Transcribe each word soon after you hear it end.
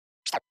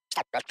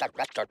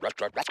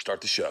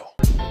Start the show.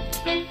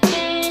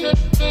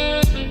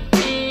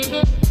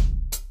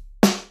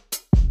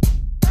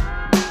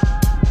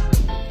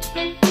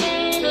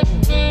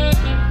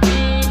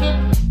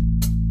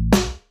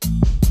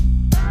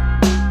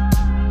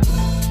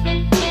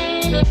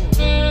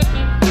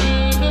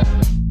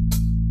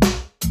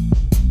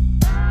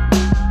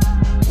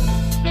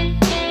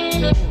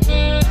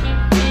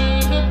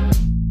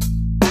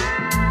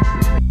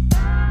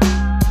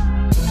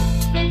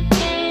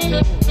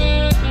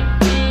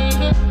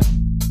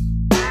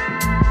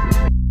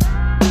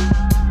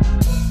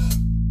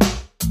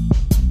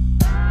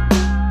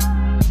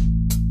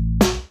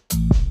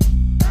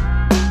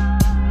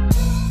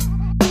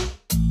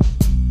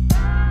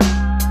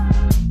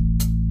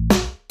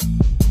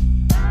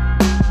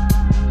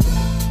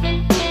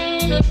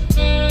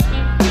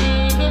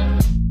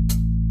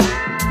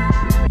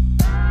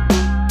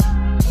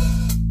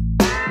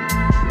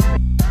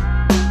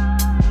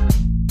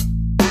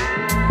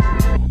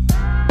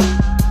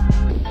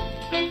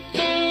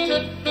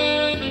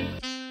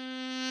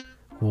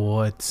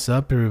 What's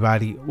up,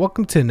 everybody?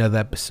 Welcome to another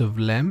episode of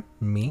I'm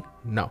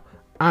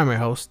your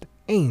host,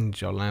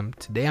 Angel Lem.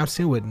 Today I'm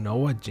sitting with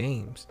Noa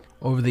James.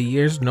 Over the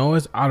years,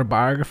 Noah's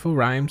autobiographical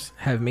rhymes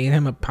have made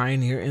him a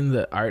pioneer in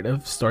the art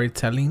of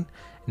storytelling,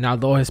 and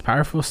although his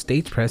powerful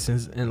stage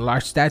presence and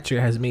large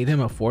stature has made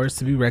him a force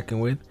to be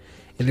reckoned with,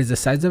 it is the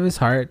size of his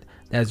heart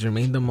that has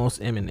remained the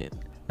most eminent.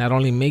 Not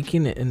only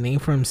making a name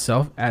for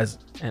himself as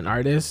an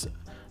artist,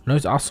 Noah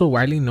is also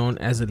widely known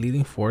as a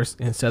leading force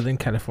in Southern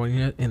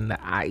California in the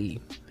IE,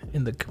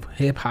 in the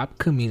hip-hop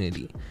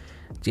community.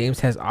 James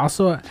has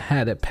also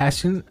had a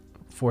passion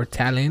for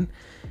talent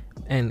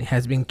and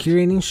has been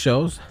curating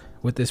shows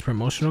with his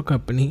promotional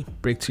company,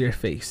 Brick to Your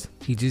Face.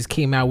 He just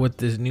came out with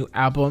this new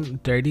album,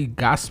 Dirty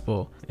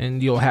Gospel,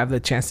 and you'll have the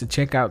chance to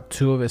check out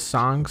two of his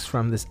songs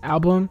from this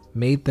album,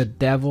 Made the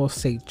Devil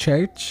Say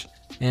Church,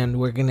 and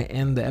we're gonna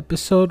end the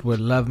episode with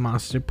Love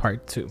Monster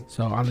Part 2.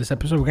 So on this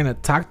episode, we're gonna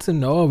talk to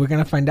Noah. We're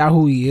gonna find out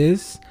who he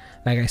is.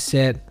 Like I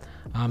said,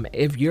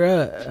 if you're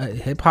a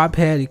hip-hop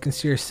head, you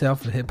consider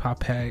yourself a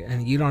hip-hop head,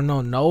 and you don't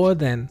know Noah,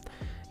 then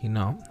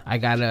I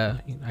got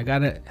a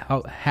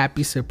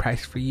happy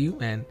surprise for you,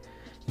 and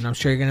I'm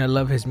sure you're gonna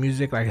love his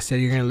music. Like I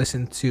said, you're gonna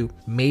listen to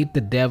Made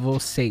the Devil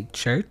Say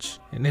Church.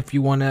 And if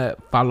you want to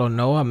follow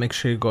Noah, make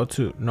sure you go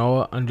to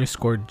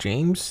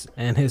Noah_James,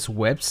 and his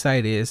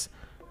website is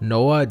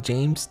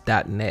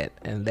noajames.net,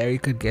 and there you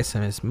could get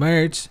some of his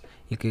merch.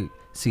 You could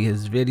see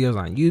his videos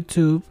on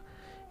YouTube.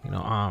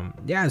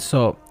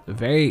 So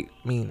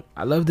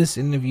I love this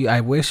interview.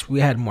 I wish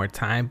we had more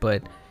time,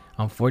 but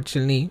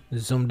unfortunately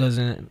Zoom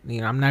doesn't,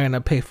 I'm not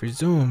gonna pay for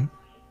Zoom.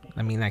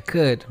 I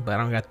could, but I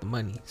don't got the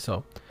money.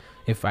 So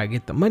if I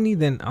get the money,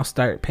 then I'll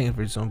start paying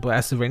for Zoom. But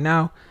as of right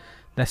now,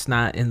 that's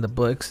not in the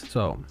books,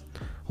 or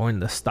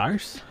in the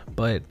stars.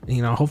 But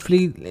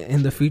hopefully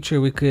in the future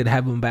we could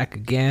have him back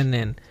again,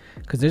 and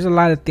because there's a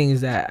lot of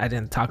things that I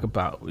didn't talk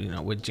about,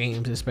 with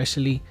James,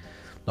 especially,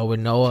 or with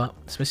Noah,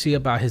 especially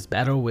about his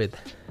battle with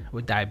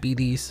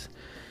diabetes,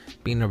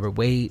 being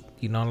overweight.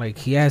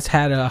 He has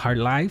had a hard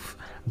life,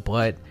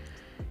 but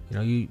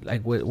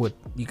what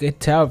you could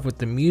tell with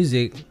the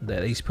music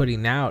that he's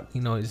putting out,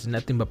 is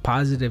nothing but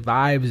positive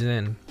vibes,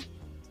 and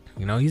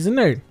he's a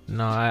nerd.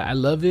 I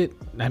love it.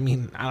 I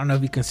don't know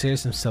if he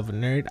considers himself a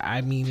nerd.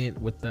 I mean it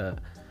with the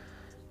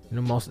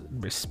most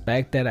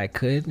respect that I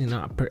could.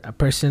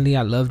 Personally,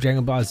 I love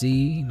Dragon Ball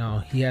Z.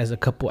 He has a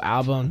couple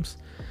albums,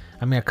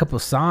 a couple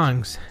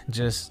songs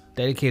just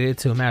dedicated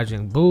to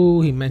Imagine Boo.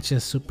 He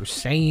mentions Super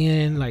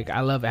Saiyan. I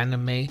love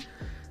anime.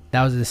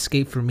 That was an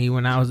escape for me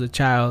when I was a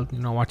child,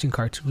 watching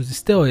cartoons. It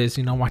still is,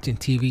 watching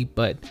TV,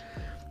 but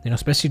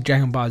especially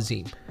Dragon Ball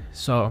Z.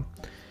 So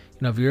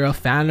if you're a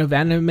fan of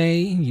anime,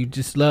 you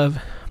just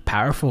love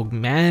powerful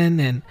man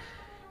and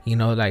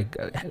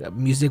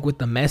music with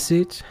the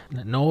message,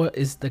 Noah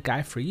is the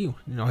guy for you.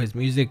 His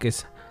music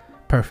is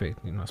perfect.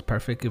 It's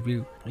perfect if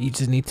you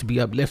just need to be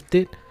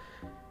uplifted.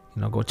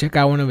 Go check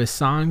out one of his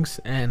songs.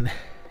 And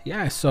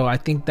so I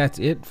think that's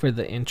it for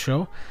the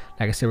intro.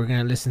 Like I said, we're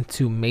gonna listen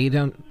to Made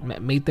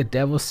the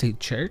Devil Say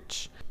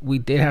Church. We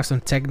did have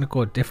some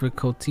technical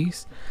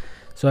difficulties,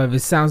 so if it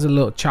sounds a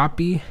little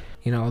choppy,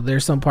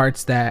 there's some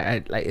parts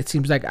that it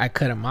seems like I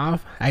cut them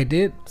off. I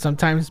did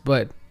sometimes,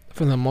 but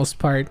for the most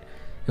part,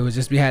 it was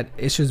just we had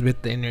issues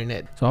with the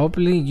internet. So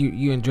hopefully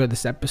you enjoyed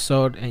this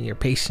episode and you're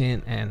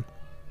patient. And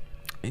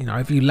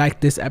if you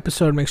like this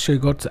episode, make sure you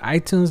go to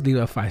iTunes, leave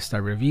a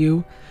 5-star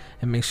review,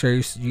 and make sure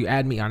you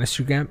add me on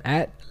Instagram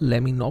at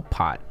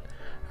LetMeKnowPod.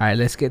 All right,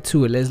 let's get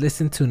to it. Let's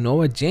listen to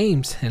Noa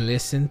James and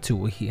listen to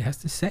what he has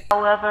to say.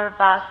 However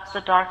vast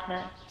the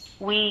darkness,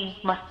 we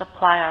must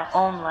supply our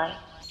own light.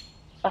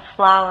 A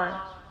flower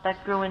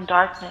that grew in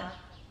darkness,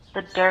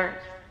 the dirt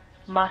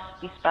must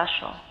be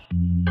special.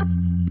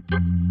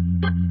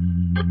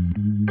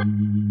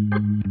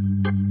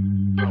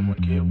 I'ma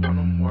get what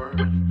I'm worth.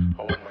 I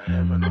want my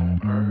heaven on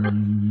earth.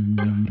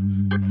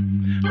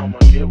 Yeah. I'ma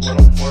get what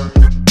I'm worth.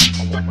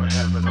 I want my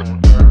heaven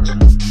on earth.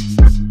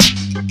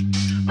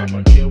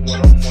 I'ma get what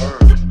I'm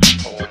worth.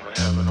 I want my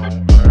heaven on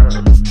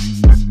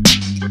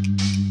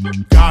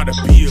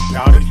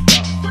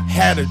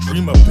had a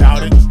dream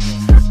about it.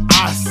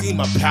 I see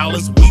my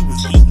palace, we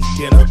was eating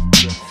dinner.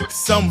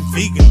 Some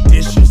vegan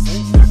dishes,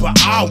 but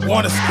I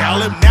want a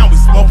scallop. Now we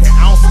smoking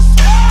ounces,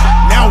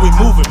 now we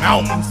moving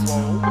mountains.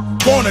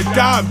 Gonna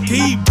dive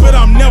deep, but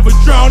I'm never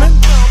drowning.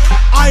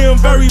 I am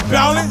very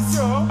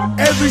balanced.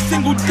 Every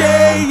single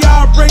day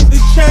I break the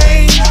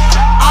chain,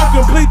 I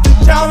complete the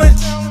challenge.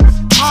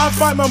 I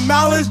fight my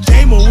malice,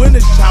 James will win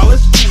the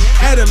challenge.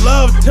 Added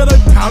love to the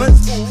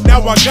talents. Now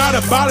I got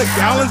about a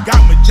gallon,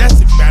 got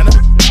majestic manner.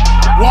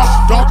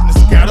 Watch darkness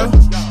scatter.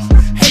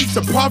 Hate's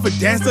a prophet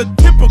dancer,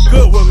 tip of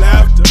good with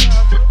laughter.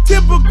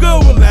 Tip of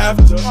good with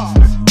laughter.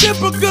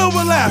 Tip of good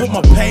with laughter.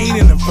 Put my pain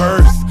in a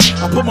verse,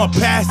 I put my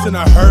past in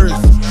a hearse.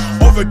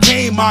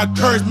 Overcame my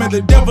curse, may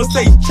the devil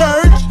say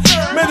church.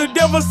 May the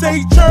devil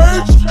say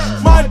church.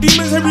 My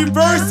demons in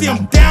reverse, see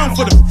I'm down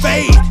for the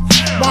fade.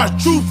 My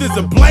truth is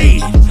a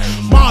blade,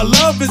 my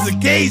love is a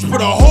gauge, put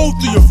a hole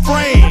through your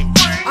frame.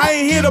 I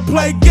ain't here to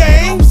play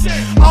games,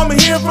 I'm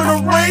here for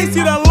the rain.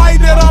 See the light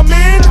that I'm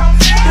in,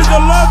 is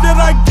the love that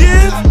I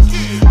give.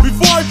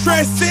 Before I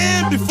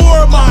transcend,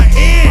 before my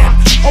end,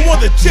 I want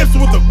the chips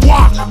with the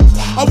guac.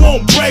 I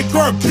won't break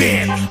or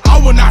bend,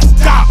 I will not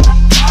stop.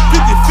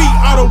 50 feet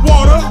out of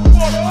water,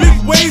 big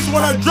waves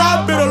when I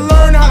drop, better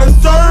learn how to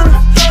surf.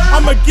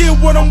 I'ma get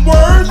what I'm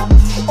worth,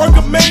 or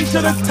command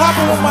to the top.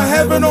 I want my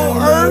heaven on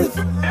earth.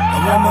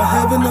 I want my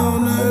heaven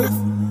on earth.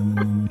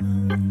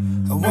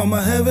 I want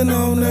my heaven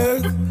on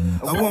earth.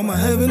 I want my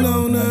heaven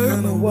on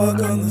earth. Gonna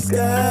walk on the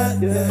sky.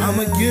 Yeah.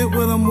 I'ma get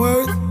what I'm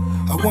worth.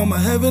 I want my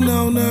heaven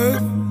on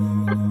earth.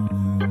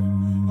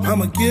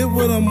 I'ma get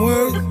what I'm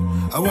worth.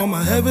 I want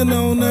my heaven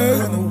on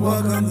earth. Gonna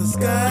walk on the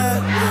sky.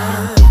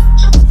 Yeah.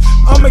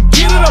 I'ma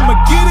get it, I'ma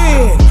get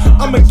it.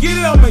 I'ma get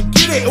it, I'ma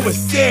get it. It was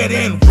said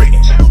and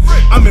written.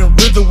 I'm in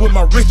rhythm with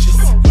my riches,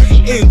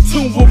 in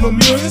tune with my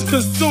millions,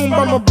 consumed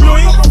by my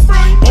brilliance.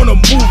 On a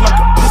move like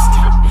a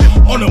piston,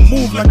 on a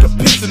move like a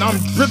piston. I'm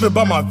driven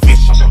by my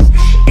vision.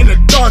 In the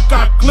dark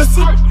I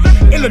glisten,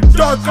 in the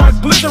dark I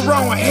glisten.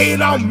 Around with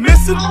hate I'm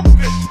missing.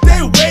 Stay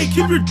away,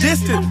 keep your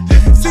distance.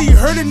 See you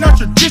heard it, not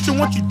tradition.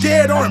 Once you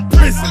dead or in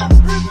prison,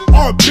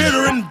 or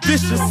bitter and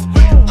vicious.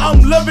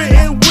 I'm loving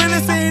and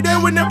winning, say they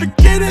would never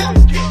get it.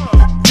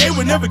 They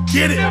would never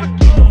get it.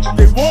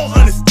 They won't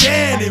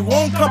understand, they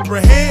won't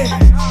comprehend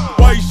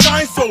why you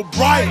shine so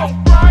bright.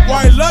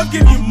 Why love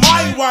give you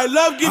might, why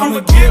love give you.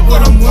 I'ma get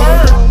what I'm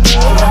worth.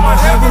 I want my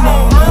heaven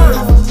on earth.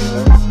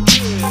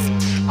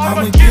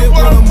 I'ma get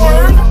what I'm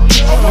worth.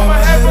 I want my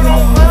heaven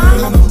on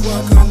earth.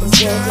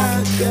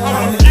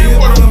 I'ma get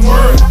what I'm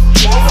worth.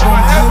 I want my heaven on earth. I'ma get what I'm worth. I want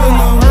my heaven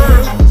on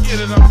earth.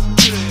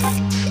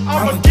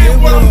 I'ma get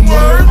what I'm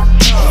worth.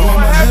 I want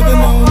my heaven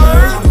on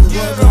earth.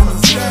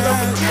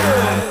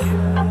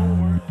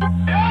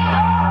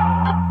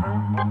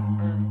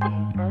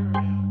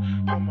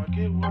 I'ma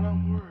get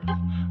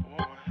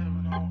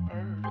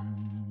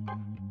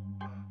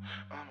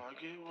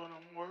what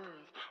I'm worth.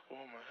 I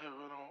want my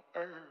heaven on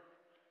earth.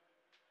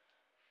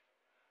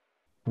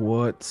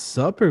 What's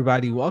up,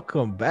 everybody?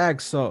 Welcome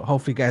back. So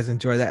hopefully you guys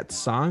enjoy that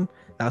song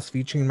that was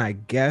featuring my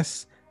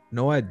guest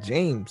Noa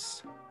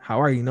James. How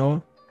are you,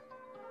 Noah?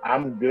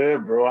 I'm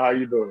good, bro. How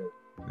you doing?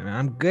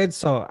 I'm good.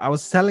 So I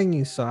was telling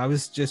you, so I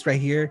was just right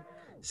here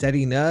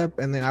setting up,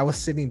 and then I was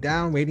sitting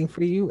down waiting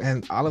for you,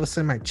 and all of a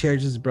sudden my chair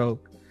just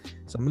broke.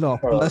 So I'm a little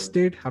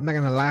flustered. I'm not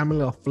gonna lie, I'm a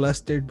little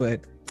flustered,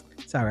 but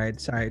it's all right.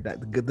 It's all right.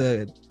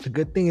 The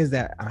good thing is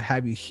that I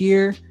have you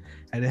here.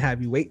 I didn't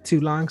have you wait too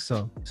long,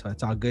 so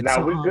it's all good. Now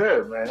so, we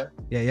good, man.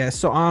 Yeah.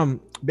 So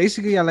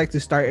basically I like to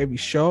start every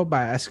show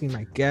by asking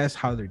my guests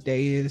how their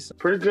day is.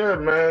 Pretty good,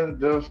 man.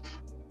 Just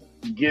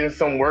getting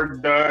some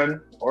work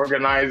done,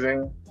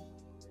 organizing,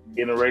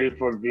 getting ready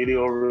for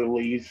video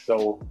release.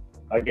 So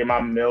I get my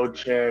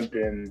MailChimp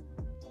and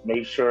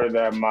make sure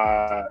that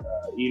my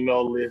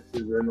email list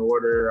is in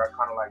order. I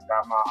kind of like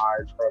got my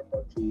I's, crossed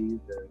my T's,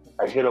 and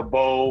I hit a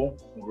bowl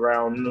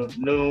around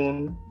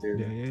noon.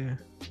 Yeah.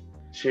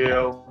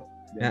 Chill.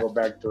 Then go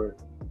back to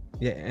it.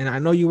 Yeah, and I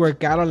know you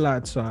work out a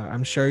lot, so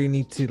I'm sure you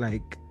need to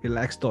like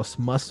relax those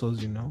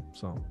muscles, you know.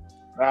 So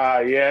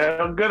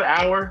yeah, a good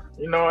hour.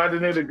 You know, I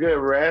just need a good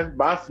rest.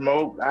 I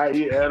smoke, I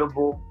eat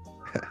edible.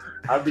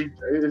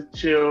 It's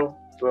chill.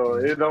 So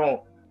it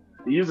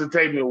used to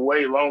take me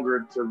way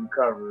longer to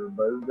recover,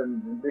 but it's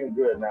been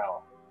good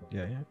now.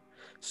 Yeah.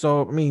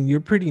 So I mean,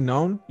 you're pretty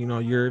known, you know,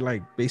 you're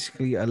like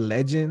basically a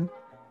legend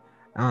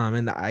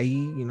in the IE,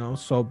 you know.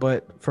 So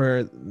but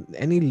for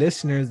any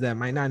listeners that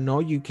might not know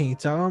you, can you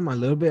tell them a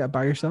little bit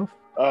about yourself?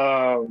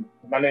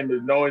 My name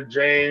is Noa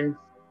James.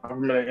 I'm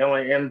from the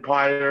Inland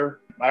Empire.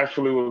 I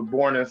actually was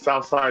born in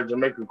Southside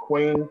Jamaica,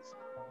 Queens.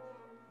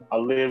 I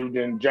lived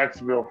in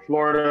Jacksonville,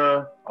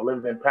 Florida. I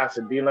lived in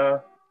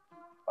Pasadena.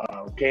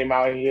 Came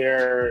out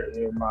here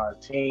in my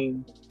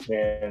teens,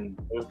 and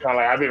it was kind of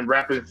like I've been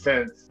rapping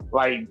since,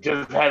 like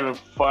just having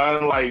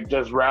fun, like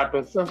just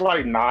rapping since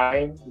like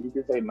 9. You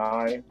could say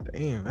 9.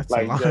 Damn, that's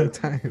like a long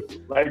time.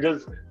 Like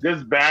just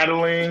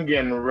battling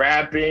and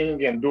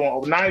rapping and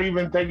doing, not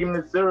even taking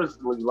it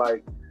seriously.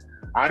 Like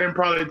I didn't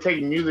probably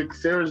take music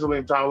seriously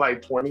until I was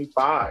like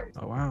 25.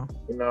 Oh wow.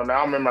 You know,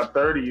 now I'm in my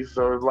 30s,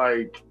 so it's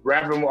like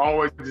rapping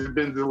always just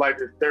been just like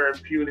this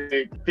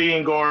therapeutic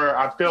thing. Or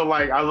I feel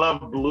like I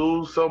love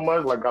blues so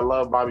much. Like I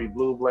love Bobby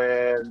Blue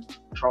Bland,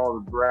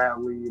 Charles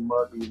Bradley,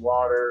 Muddy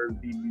Waters,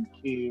 B.B.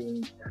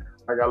 King.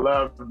 Like I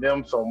love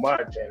them so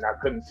much, and I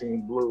couldn't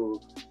sing blues.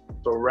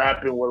 So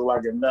rapping was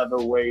like another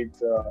way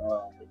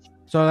to.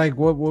 So like,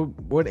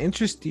 what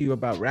interests you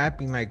about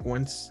rapping? Like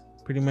once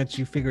pretty much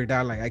you figured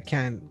out like I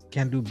can't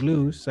do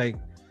blues. Like,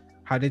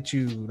 how did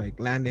you like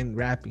land in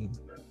rapping?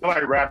 I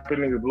like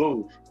rapping is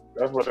blues.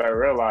 That's what I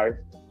realized.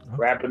 Okay.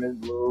 Rapping is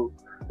blues.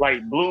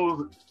 Like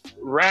blues,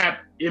 rap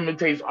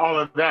imitates all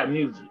of that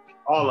music,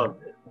 all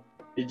of it.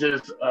 It's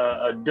just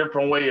a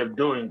different way of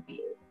doing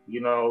it.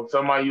 You know,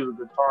 somebody use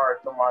a guitar,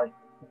 somebody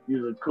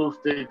use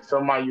acoustic,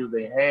 somebody use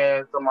their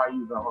hands, somebody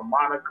use a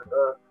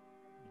harmonica.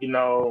 You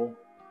know,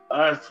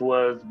 us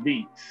was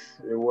beats.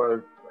 It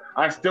was.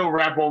 I still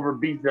rap over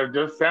beats that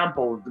just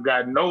samples. The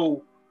guy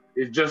know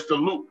it's just a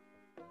loop.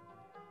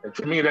 And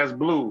to me, that's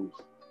blues.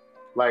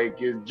 Like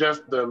it's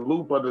just the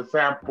loop of the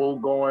sample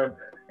going,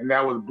 and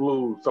that was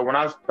blues. So when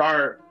I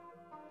start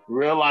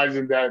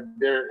realizing that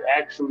they're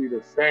actually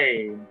the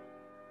same,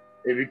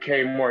 it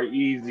became more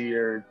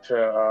easier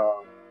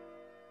to,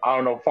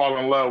 fall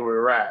in love with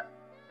rap.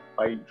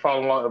 Like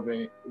fall in love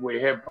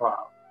with hip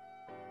hop.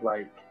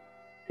 Like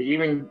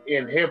even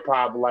in hip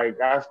hop,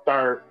 like I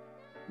start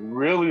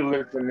really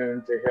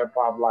listening to hip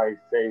hop like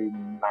say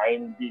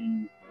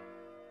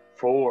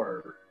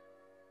 94,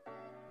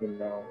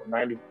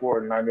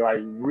 94, 90, like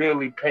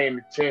really paying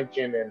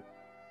attention and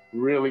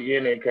really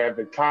in it. Cause at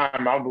the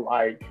time I'm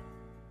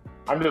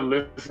just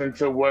listening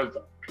to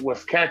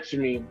what's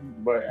catching me,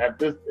 but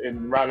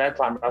around that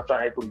time I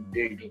started actually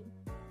digging,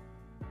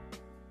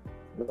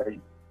 like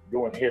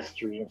doing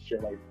history and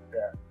shit like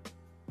that.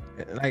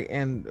 Like,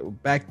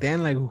 and back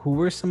then, like who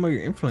were some of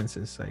your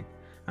influences? Like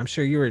I'm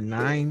sure you were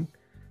 9,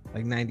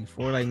 like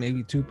 94, like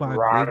maybe Tupac,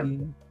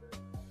 Biggie.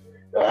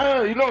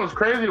 It's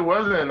crazy. It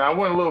wasn't. I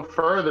went a little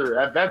further.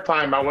 At that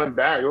time, I went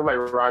back. It was like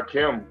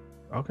Rakim.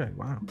 Okay,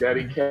 wow.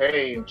 Daddy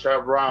Kane,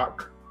 Chubb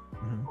Rock,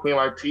 Queen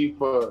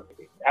Latifah.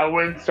 I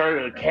went and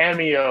started a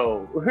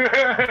Cameo.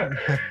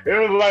 It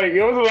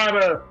was a lot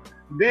of.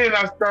 Then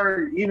I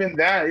started even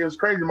that. It was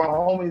crazy. My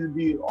homies would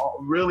be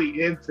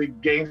really into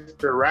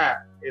gangster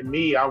rap, and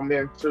me, I'm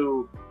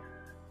into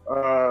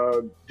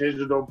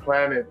Digital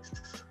Planets.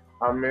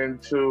 I'm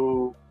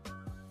into.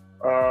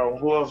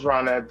 Who else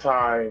around that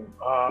time?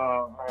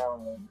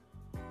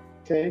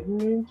 Take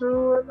me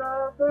to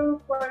another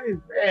place.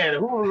 Man, it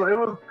was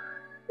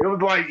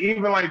like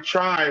even like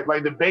Tribe,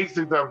 like the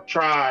basics of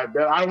Tribe.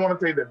 I don't want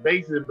to say the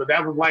basics, but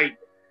that was like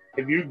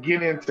if you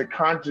get into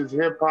conscious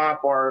hip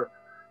hop or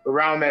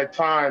around that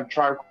time,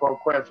 Tribe Called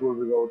Quest was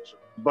a go-to.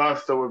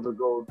 Busta was a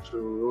go-to.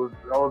 It was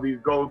all these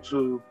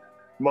go-to.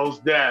 Mos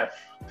Def,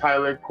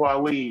 Tyler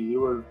Kweli. It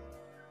was,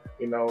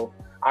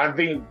 I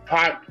think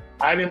Pac.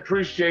 I didn't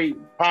appreciate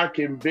Pac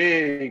and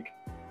Big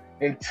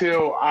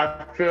until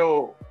I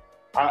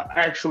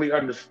actually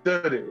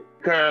understood it.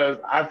 Because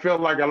I feel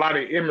like a lot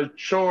of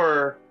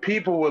immature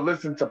people would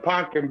listen to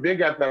Pac and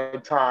Big at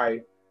that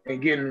time and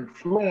get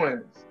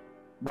influenced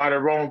by the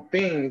wrong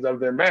things of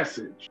their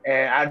message.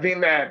 And I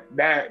think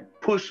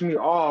that pushed me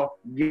off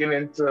getting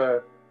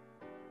into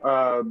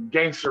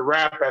gangster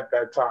rap at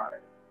that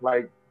time.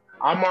 Like,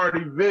 I'm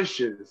already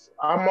vicious.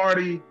 I'm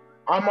already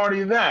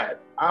that.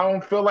 I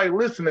don't feel like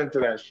listening to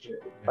that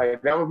shit.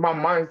 Like, that was my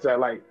mindset.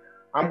 Like,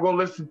 I'm going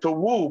to listen to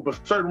Wu, but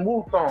certain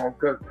Wu songs,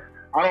 because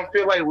I don't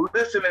feel like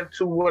listening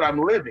to what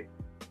I'm living.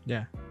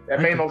 Yeah.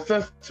 That made no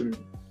sense to me.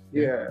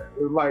 Yeah.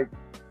 It was like,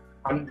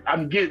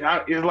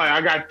 it's like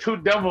I got two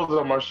devils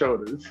on my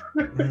shoulders.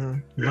 Mm-hmm.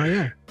 Oh,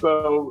 yeah.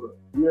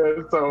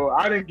 So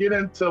I didn't get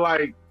into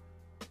like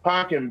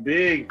Pac and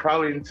Big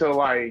probably until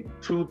like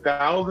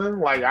 2000.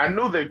 Like, I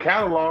knew the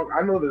catalog,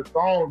 I knew the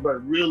songs,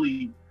 but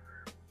really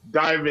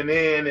diving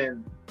in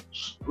and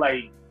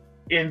like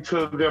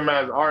into them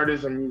as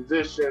artists and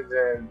musicians,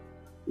 and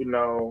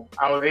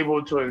I was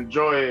able to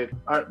enjoy it.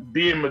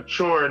 Being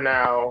mature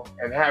now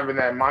and having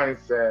that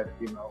mindset,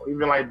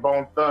 even like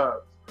Bone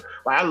Thugs.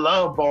 Like, I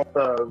love Bone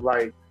Thugs.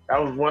 Like,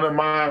 that was one of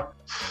my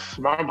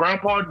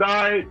grandpa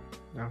died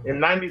in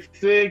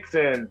 '96,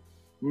 and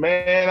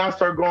man, I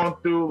started going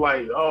through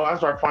I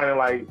started finding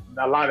like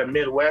a lot of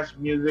Midwest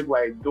music,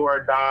 like Do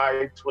or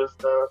Die,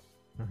 Twista.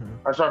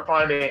 I started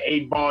finding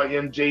 8-Ball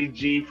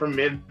MJG from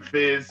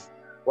Memphis.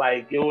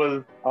 Like, it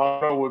was,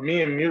 with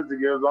me and music,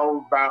 it was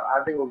all about,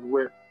 I think it was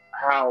with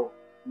how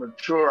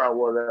mature I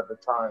was at the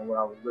time when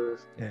I was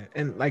listening. Yeah,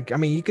 and like, I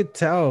mean, you could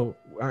tell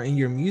in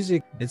your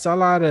music, it's a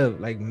lot of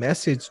like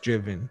message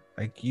driven.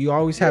 Like, you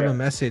always have a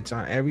message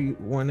on every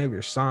one of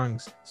your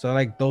songs. So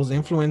like those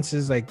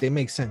influences, like they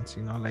make sense,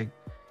 like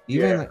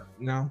even,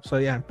 so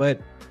yeah.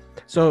 But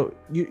so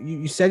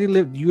you said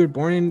you were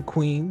born in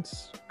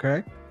Queens,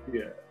 correct?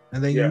 Yeah.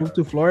 And then you moved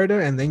to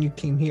Florida, and then you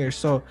came here.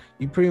 So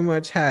you pretty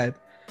much had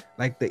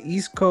like the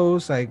East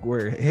Coast, like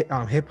where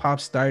hip hop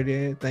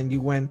started. Then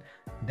you went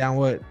down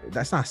what?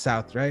 That's not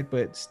south, right?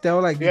 But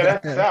still, like you Yeah,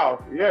 got that's that.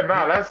 south. Yeah,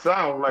 nah, that's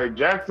south. Like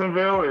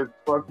Jacksonville is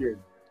fucking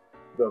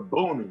the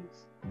boonies.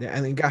 Yeah,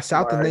 and then you got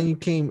south, and Like, then you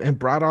came and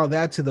brought all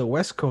that to the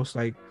west coast.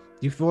 Like, do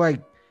you feel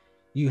like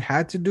you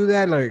had to do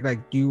that? Like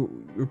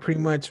you were pretty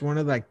much one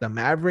of like the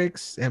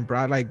Mavericks and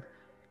brought like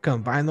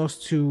combine those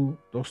two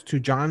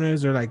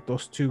genres or like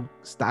those two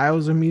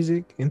styles of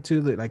music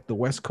into the like the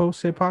west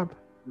coast hip hop.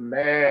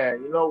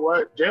 man, you know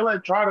what? Jay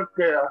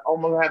Electronica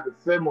almost had the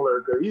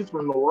similar because he's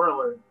from New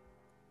Orleans.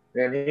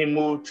 And he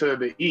moved to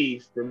the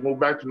east and moved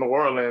back to New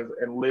Orleans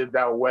and lived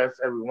out west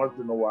every once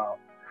in a while.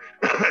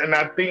 And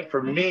I think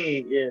for me,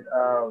 it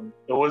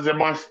was in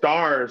my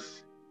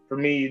stars for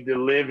me to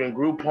live in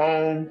group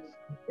homes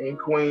in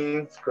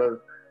Queens because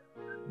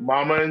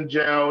mama in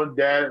jail,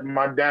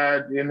 my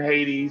dad in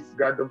Hades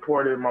got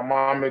deported. My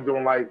mom is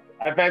doing like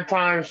at that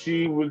time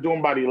she was doing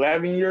about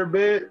 11-year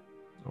bid.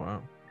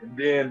 Wow. And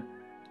then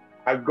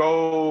I'm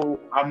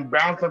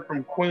bouncing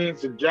from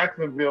Queens to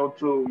Jacksonville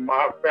to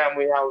my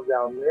family house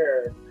down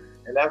there.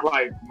 And that's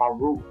like my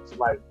roots.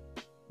 Like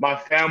my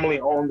family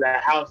owned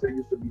that house that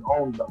used to be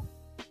owned though.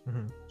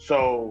 Mm-hmm.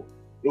 So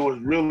it was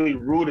really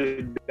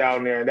rooted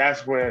down there. And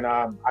that's when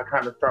I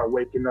kind of start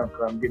waking up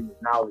because I'm getting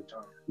this knowledge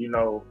on it. You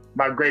know,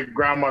 my great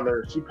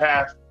grandmother, she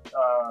passed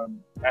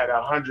at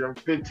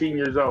 115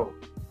 years old.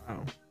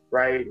 Wow.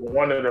 Right?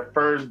 One of the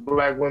first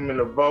black women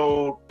to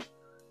vote.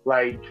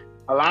 Like,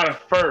 a lot of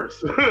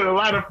firsts. A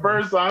lot of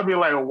firsts. So I'll be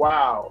like,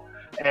 wow.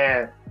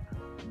 And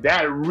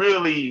that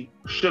really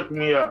shook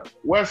me up.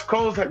 West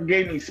Coast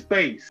gave me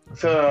space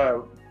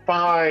to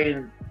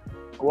find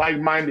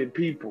like-minded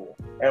people.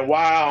 And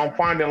while I'm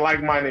finding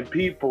like-minded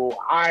people,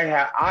 I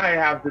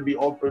have to be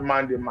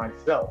open-minded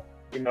myself.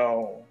 You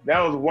know, that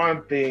was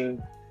one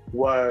thing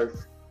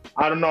was,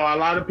 I don't know, a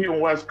lot of people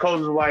in West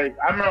Coast are like,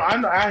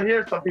 I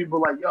hear some people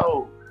like,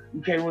 yo,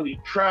 you can't really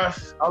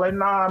trust. I'm like,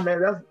 nah,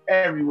 man, that's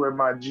everywhere,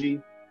 my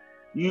G.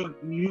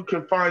 You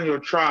can find your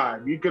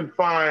tribe. You can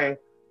find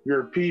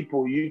your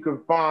people. You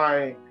can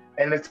find,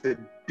 and it's a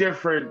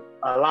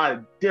lot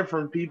of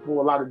different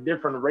people, a lot of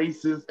different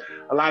races,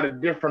 a lot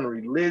of different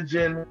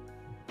religion.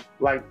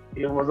 Like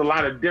it was a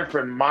lot of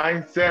different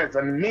mindsets.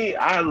 And me,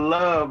 I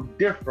love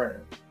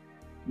different.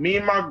 Me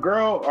and my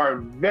girl are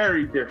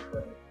very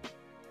different.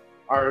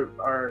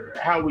 Our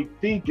how we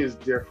think is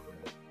different.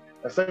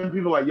 And some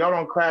people are like, y'all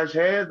don't clash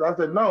heads. I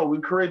said, no, we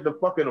create the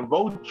fucking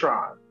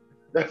Voltron.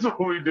 That's what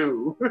we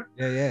do.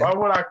 Yeah. Why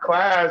would I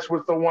clash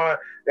with someone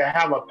that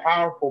have a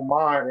powerful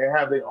mind and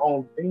have their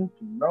own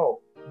thinking? No.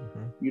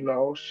 Mm-hmm. You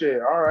know,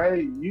 shit. All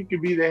right, you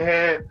could be the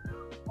head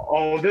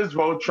on this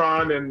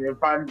Voltron, and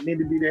if I need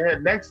to be the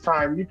head next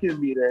time, you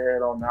can be the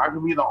head on that. I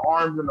can be the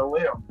arms and the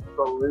limbs.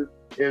 So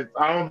it's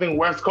I don't think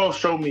West Coast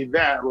showed me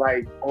that.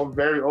 Like, I'm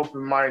very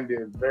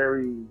open-minded,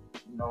 very, you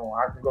know,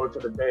 I can go to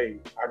the Bay,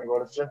 I can go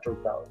to Central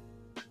Cali,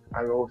 I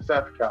can go to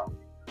South Cali,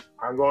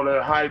 I'm going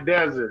to high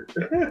desert.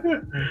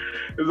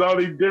 There's all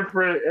these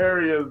different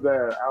areas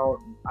that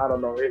I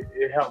don't know.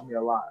 It helped me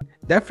a lot.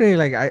 Definitely,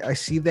 like I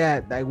see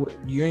that like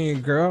you and your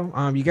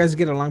girl, you guys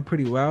get along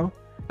pretty well.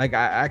 Like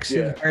I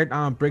actually heard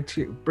break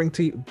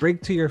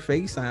to your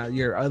face,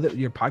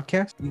 your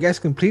podcast. You guys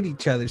complete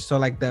each other. So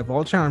like the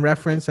Voltron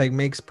reference like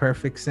makes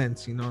perfect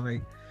sense. You know,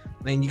 like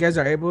and you guys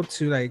are able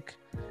to like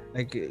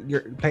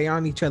you're play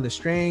on each other's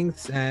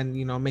strengths and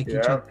you know make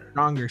each other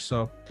stronger.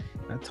 So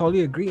I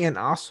totally agree. And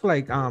also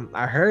like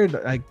I heard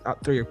like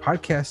through your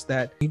podcast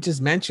that you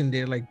just mentioned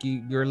it, like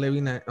you're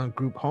living on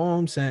group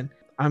homes. And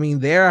I mean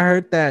there I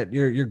heard that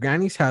your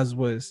granny's house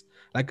was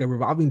like a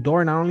revolving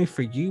door, not only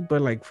for you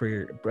but like for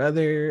your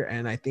brother,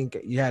 and I think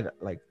you had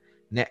like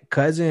net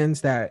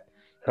cousins that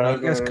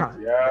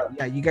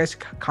you guys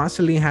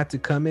constantly had to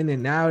come in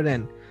and out.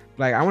 And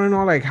like I want to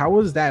know like how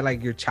was that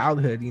like your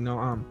childhood, you know?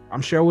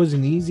 I'm sure it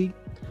wasn't easy.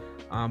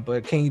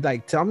 But can you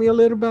like tell me a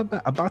little bit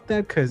about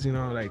that? Because you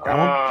know, like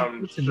I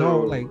want to know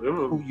like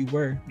who you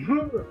were.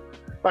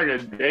 Like a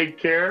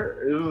daycare.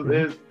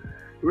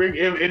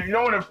 If you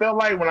know what it felt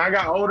like when I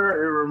got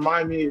older, it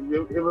reminded me.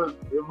 If it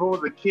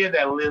was a kid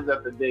that lives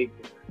at the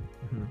daycare.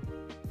 Mm-hmm.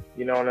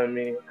 You know what I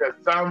mean? Because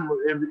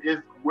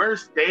we're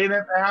staying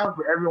at the house,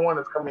 but everyone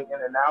is coming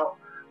in and out.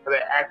 So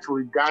they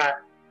actually got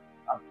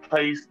a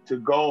place to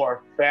go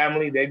or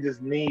family. They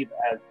just need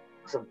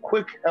some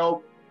quick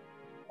help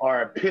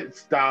or a pit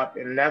stop,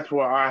 and that's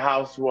where our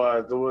house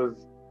was. It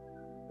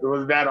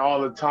was that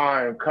all the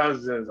time.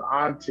 Cousins,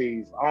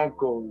 aunties,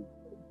 uncles,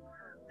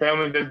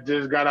 family that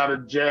just got out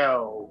of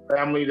jail,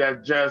 family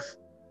that just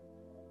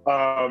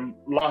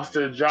lost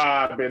their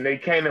job and they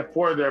can't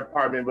afford their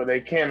apartment, but they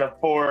can't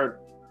afford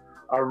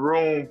a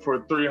room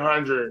for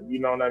 300. You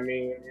know what I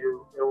mean? It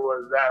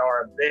was that,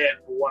 or a bed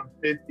for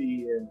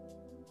 150,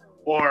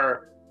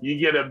 or you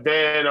get a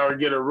bed or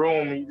get a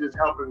room, you just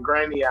helping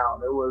granny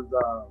out. It was.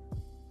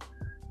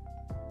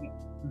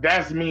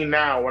 That's me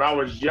now. When I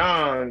was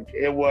young,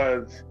 it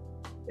was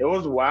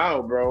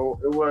wild, bro.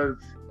 It was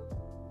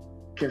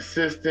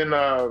consistent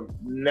of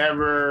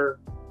never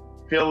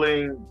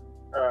feeling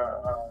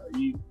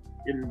you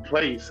in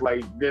place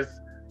like this.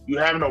 You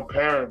have no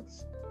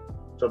parents,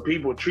 So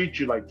people treat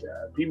you like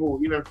that. People,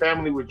 even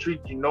family, would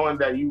treat you knowing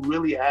that you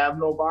really have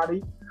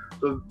nobody.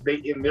 So they,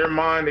 in their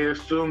mind, they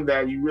assume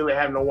that you really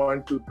have no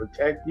one to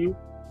protect you.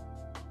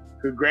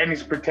 Because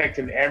Granny's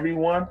protecting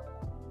everyone.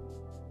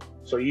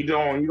 So you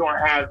don't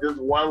have this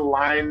one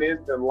lioness,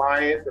 the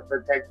lion to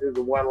protect this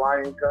one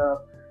lion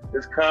cub.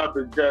 This cub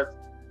is just,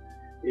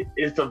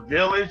 it's a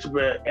village,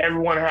 but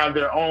everyone have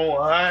their own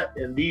hut,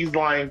 and these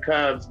lion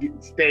cubs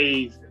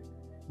stays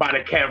by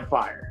the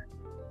campfire.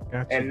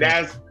 Gotcha. And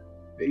that's,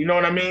 you know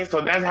what I mean?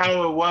 So that's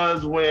how it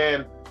was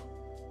when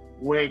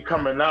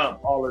coming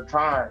up all the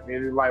time.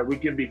 It's like we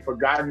can be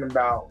forgotten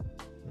about.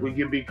 We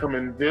can become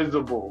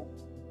invisible.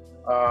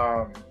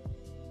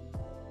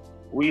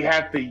 We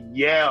have to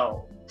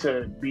yell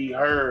to be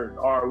heard,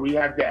 or we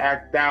have to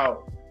act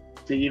out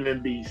to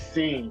even be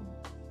seen.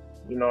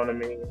 You know what I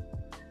mean?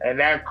 And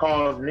that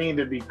caused me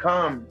to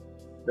become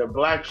the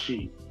black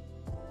sheep,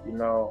 you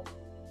know?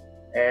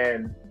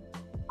 And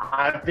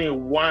I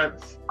think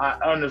once I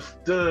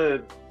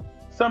understood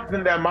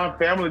something that my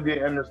family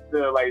didn't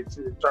understand, like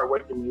to start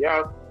waking me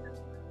up,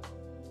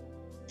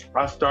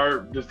 I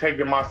start just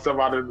taking myself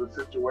out of the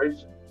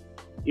situation.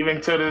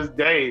 Even to this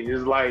day,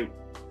 it's like,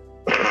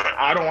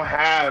 I don't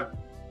have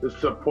the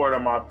support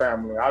of my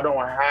family. I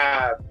don't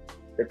have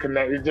the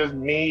connect. It's just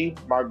me,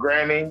 my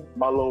granny,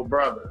 my little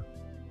brother,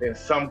 and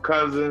some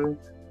cousins.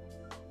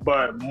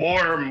 But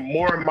more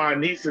of my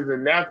nieces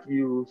and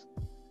nephews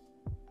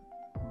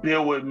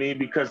deal with me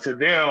because to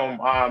them,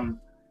 I'm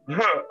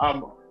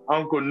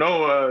Uncle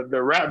Noah,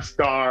 the rap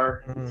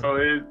star. So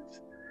it's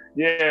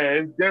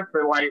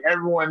different. Like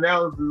everyone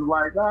else is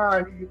like,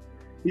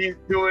 he's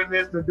doing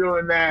this and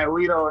doing that.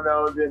 We don't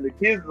know. Then the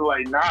kids are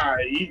like, nah,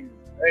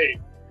 hey,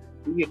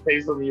 you can pay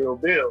some of your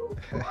bills.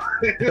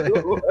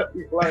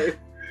 like,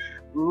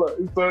 look,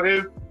 so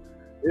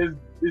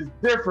it's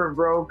different,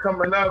 bro.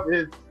 Coming up,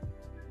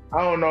 I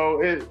don't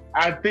know.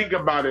 I think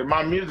about it.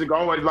 My music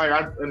always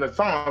in the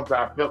songs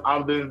I felt I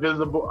was the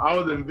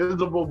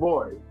invisible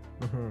boy.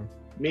 Mm-hmm.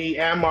 Me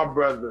and my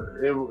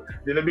brother.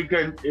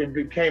 It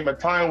became a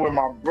time where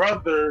my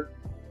brother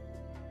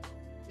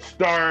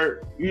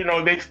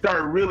they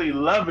start really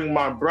loving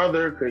my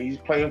brother because he's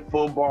playing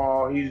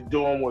football. He's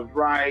doing what's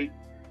right.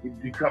 He's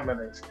becoming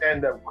a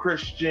stand-up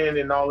Christian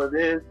and all of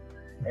this.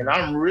 And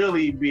I'm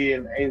really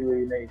being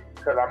alienated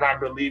because I'm not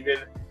believing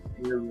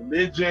in the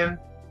religion.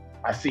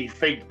 I see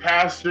fake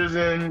pastors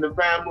in the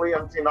family.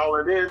 I'm seeing all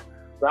of this.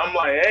 So I'm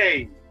like,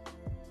 hey,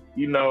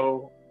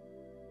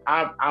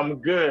 I'm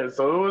good.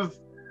 So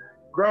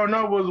growing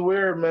up was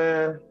weird,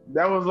 man.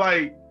 That was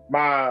like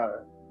my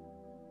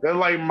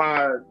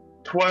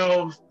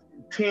 12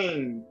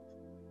 teen.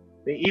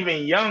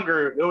 Even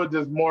younger, it was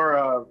just more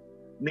of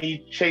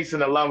me chasing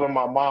the love of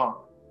my mom.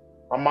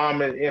 My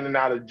mom is in and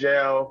out of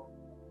jail.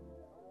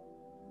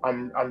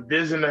 I'm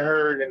visiting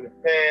her in the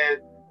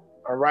Fed.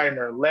 I'm writing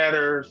her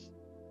letters.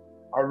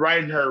 I'm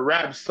writing her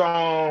rap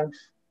songs.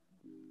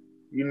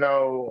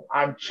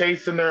 I'm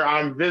chasing her.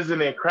 I'm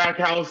visiting crack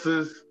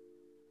houses.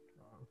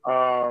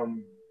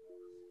 Buying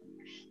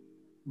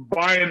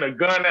a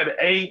gun at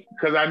 8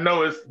 because I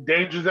know it's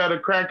dangerous at a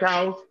crack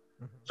house.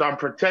 So I'm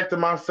protecting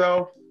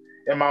myself.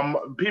 And my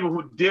people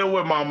who deal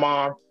with my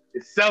mom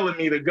is selling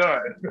me the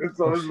gun.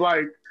 So it's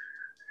like,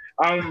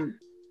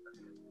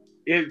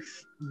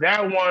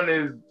 that one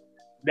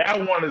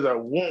is a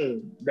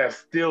wound that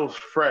still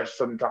fresh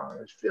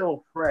sometimes. It's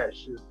still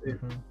fresh.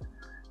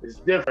 It's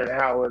different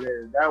how it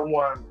is. That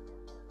one,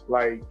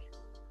 like,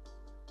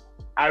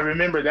 I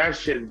remember that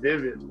shit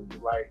vividly.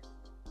 Like,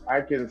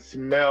 I can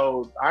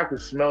smell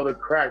the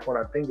crack when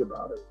I think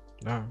about it.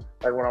 Oh.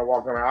 Like when I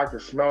walk around, I can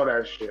smell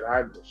that shit.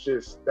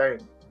 Shit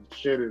stinks.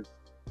 Shit is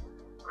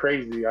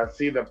crazy. I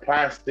see the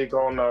plastic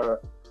on the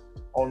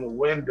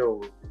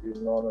windows. You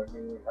know what I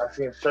mean? I've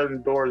seen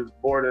certain doors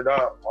boarded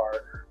up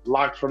or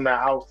locked from the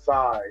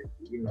outside.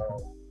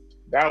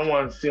 That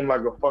one seemed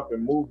like a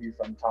fucking movie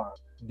sometimes.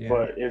 Yeah.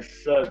 But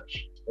it's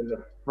such in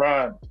the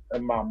front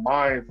of my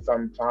mind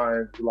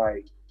sometimes.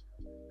 Like,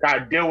 I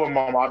deal with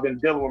my mom. I've been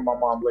dealing with my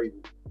mom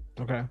lately.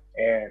 Okay.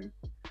 And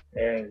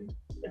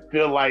I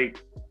feel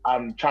like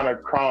I'm trying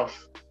to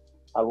cross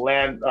a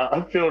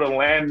field of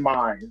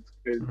landmines.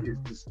 It's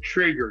just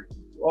triggering.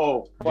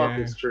 Oh fuck,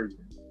 it's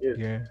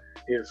triggering.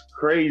 It's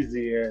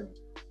crazy, and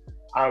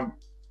I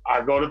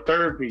go to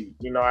therapy.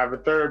 I have a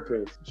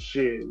therapist.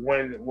 Shit,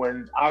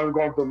 when I was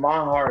going through my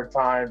hard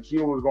times, she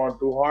was going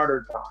through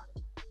harder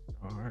times.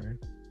 All right.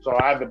 So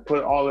I had to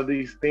put all of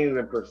these things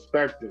in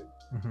perspective,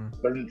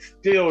 but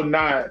still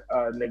not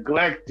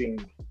neglecting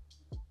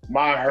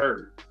my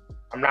hurt.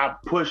 I'm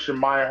not pushing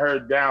my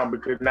hurt down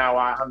because now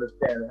I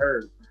understand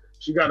hers.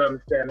 She got to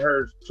understand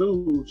hers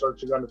too, so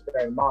she can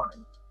understand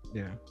mine.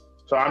 Yeah.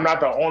 So I'm not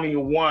the only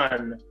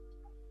one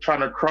trying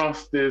to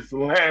cross this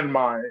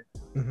landmine,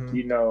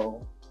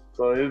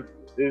 So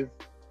it's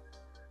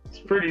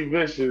pretty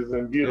vicious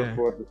and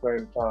beautiful at the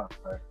same time.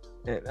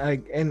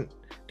 And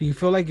do you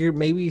feel like you're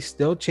maybe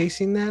still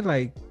chasing that?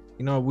 Like,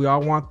 we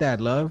all want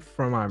that love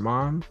from our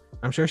mom.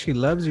 I'm sure she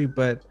loves you,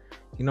 but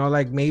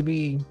like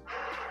maybe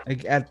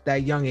like at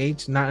that young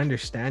age, not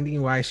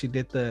understanding why she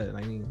did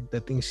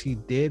the things she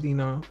did, you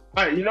know?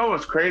 You know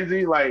what's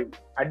crazy? Like,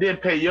 I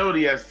did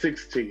peyote at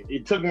 16.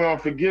 It took me on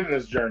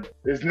forgiveness journey.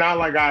 It's not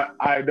like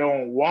I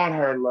don't want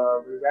her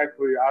love. It's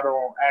actually, I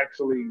don't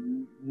actually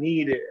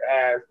need it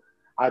as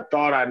I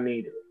thought I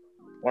needed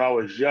when I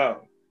was young.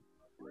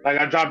 Like,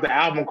 I dropped the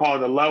album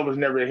called The Love Was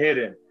Never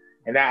Hidden.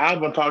 And that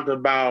album talked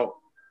about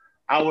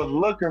I was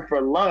looking for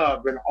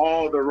love in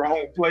all the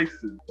wrong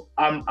places.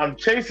 I'm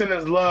chasing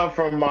this love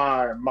from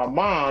my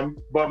mom,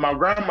 but my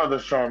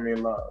grandmother's showing me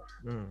love.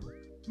 Mm.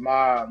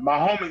 My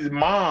homie's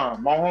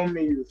mom, my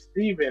homie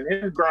Steven,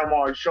 his grandma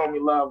always showed me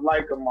love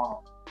like a mom.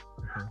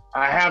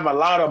 I have a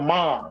lot of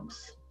moms,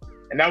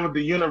 and that what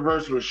the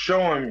universe was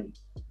showing me.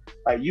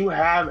 Like, you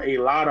have a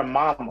lot of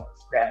mamas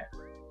that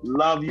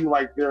love you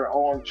like their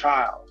own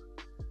child.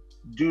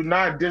 Do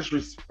not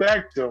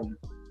disrespect them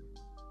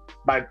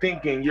by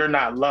thinking you're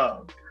not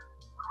loved.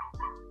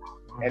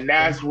 And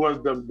that's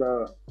was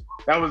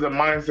that was the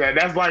mindset.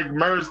 That's like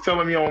Merz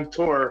telling me on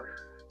tour,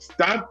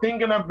 stop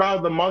thinking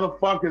about the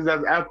motherfuckers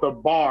that's at the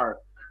bar.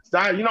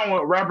 Stop, you know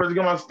what rappers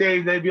get on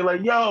stage, they be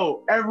like,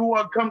 yo,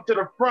 everyone come to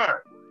the front.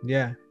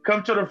 Yeah.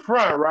 Come to the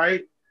front,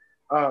 right?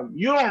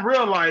 You don't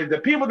realize the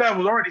people that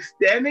was already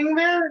standing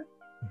there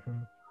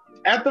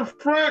at the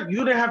front, you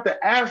didn't have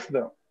to ask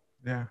them.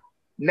 Yeah.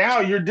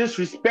 Now you're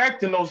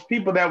disrespecting those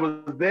people that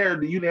was there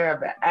that you didn't have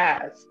to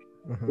ask.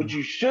 What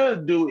you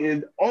should do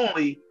is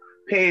only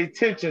pay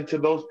attention to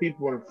those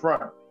people in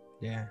front.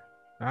 Yeah.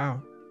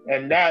 Wow.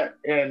 And that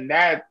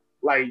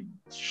like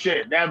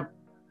shit, that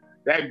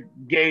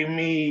gave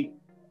me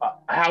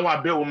how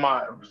I build with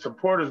my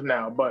supporters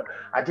now. But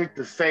I think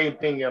the same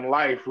thing in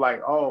life,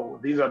 like, oh,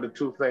 these are the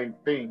two same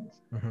things.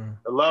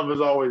 The love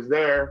is always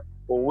there,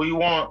 but we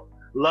want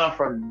love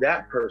from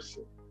that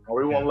person,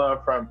 or we want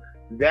love from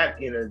that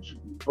energy.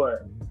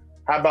 But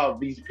how about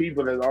these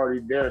people that's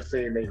already there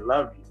saying they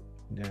love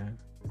you?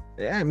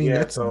 Yeah, I mean,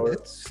 that's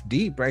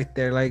deep right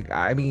there. Like,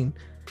 I mean,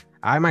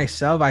 I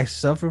myself, I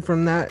suffer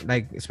from that,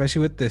 like,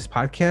 especially with this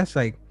podcast.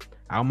 Like,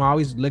 I'm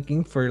always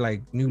looking for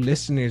like new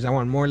listeners. I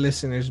want more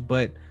listeners,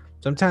 but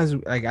sometimes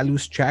like I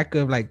lose track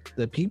of like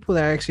the people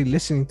that are actually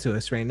listening to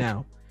us right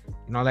now.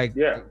 You know, like,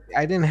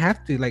 I didn't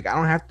have to, like, I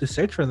don't have to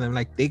search for them.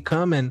 Like, they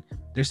come and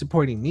they're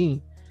supporting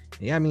me.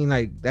 Yeah, I mean,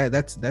 like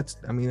that's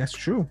I mean, that's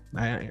true.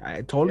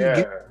 I totally get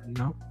it, you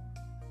know.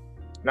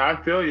 Now I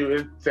feel you.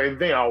 It's the same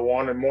thing. I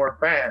wanted more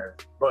fans,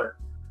 but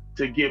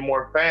to get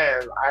more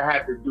fans, I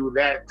had to do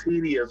that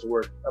tedious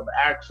work of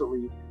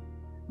actually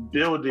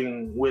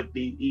building with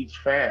each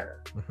fan.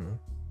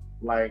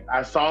 Like,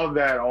 I saw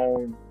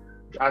the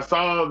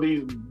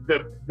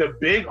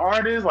big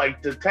artists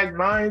like the Tech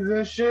Nines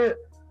and shit.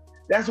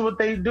 That's what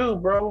they do,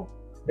 bro.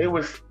 They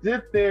would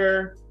sit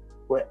there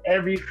with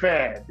every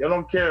fan. They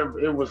don't care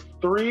if it was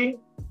 3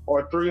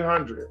 or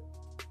 300,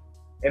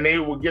 and they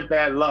will get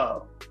that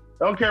love.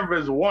 They don't care if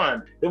it's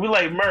one. It'll be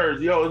like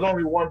Merz, yo, there's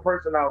only one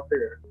person out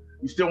there.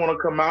 You still want to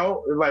come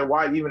out? It's like,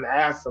 why even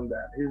ask them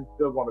that? He's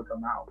still going to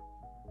come out.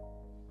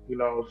 You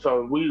know,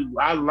 so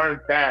I learned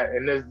that,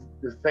 and it's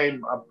the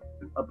same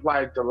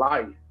applied to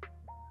life.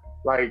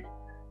 Like,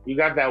 you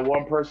got that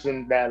one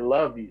person that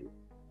love you.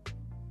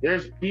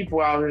 There's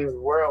people out here in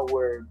the world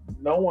where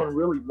no one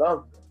really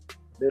loves them.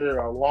 They're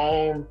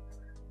alone.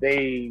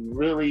 They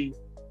really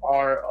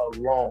are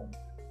alone.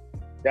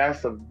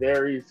 That's a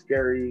very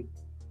scary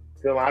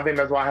feeling. I think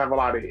that's why I have a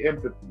lot of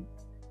empathy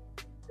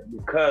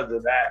because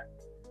of that.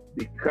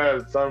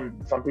 Because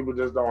some people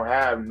just don't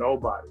have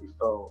nobody.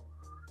 So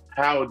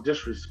how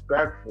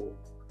disrespectful,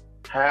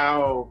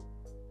 how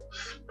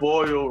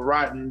spoiled,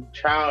 rotten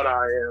child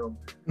I am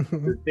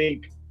to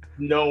think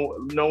no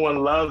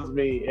one loves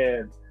me,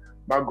 and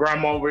my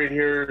grandma over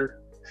here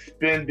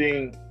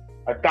spending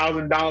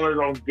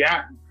 $1,000 on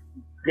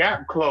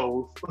Gap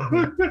clothes.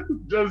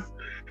 Just,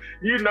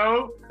 you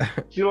know,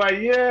 she's like,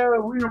 yeah,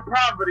 we in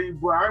poverty,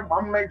 but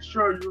I'll make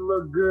sure you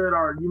look good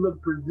or you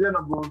look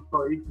presentable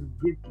so it can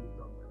get you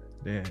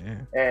somewhere.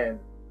 Yeah. And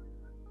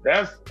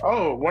that's,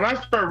 when I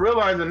start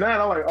realizing that,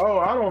 I'm like,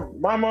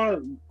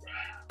 mama,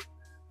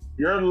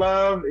 your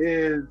love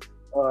is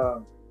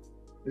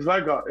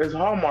it's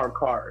Hallmark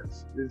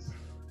cards.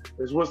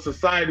 It's what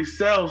society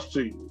sells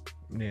to you.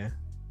 Yeah.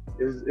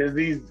 Is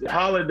these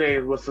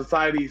holidays what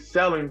society's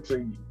selling to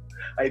you.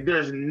 Like,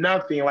 there's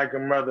nothing like a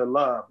mother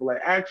love. Like,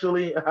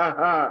 actually,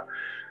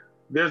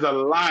 there's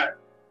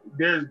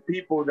there's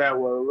people that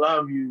will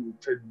love you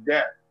to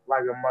death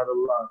like a mother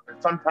love.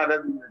 And sometimes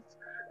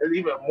it's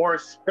even more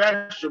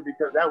special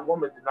because that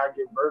woman did not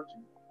give birth to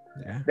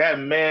you. Yeah. That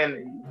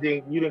man,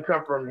 you didn't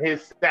come from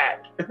his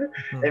stack.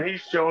 And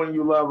he's showing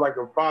you love like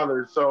a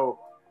father. So,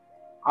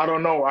 I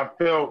don't know, I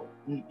feel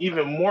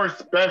even more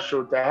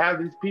special to have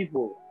these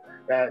people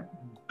that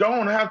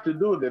don't have to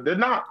do it. They're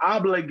not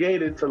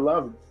obligated to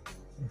love you.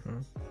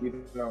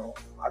 You know,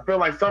 I feel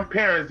like some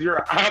parents,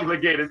 you're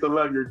obligated to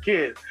love your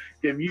kids.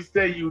 If you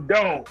say you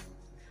don't,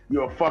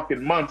 you're a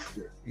fucking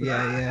monster.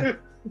 Yeah.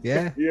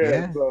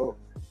 So,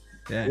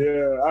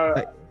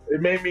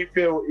 it made me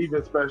feel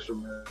even special,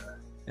 man.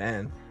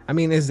 And I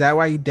mean, is that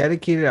why you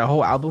dedicated a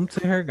whole album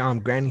to her?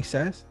 Granny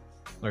says,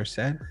 or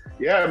said.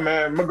 Yeah,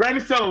 man. My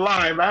granny's still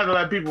alive. I have to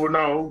let people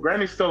know.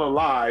 Granny's still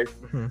alive.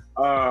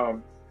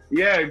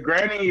 Yeah,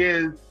 Granny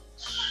is.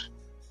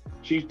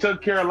 She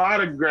took care of a lot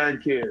of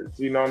grandkids.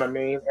 You know what I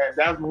mean? And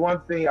that's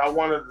one thing I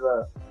wanted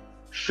to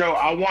show.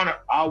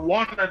 I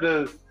wanted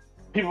to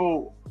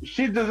people.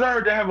 She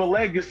deserved to have a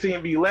legacy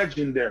and be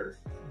legendary.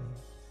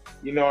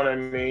 You know what I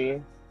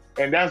mean?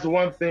 And that's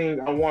one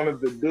thing I wanted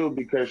to do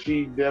because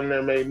she damn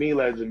near made me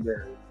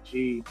legendary.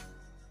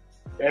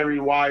 Every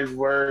wise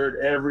word,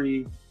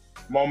 every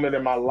moment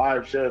in my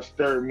life, she has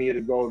stirred me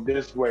to go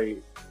this way,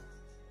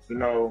 you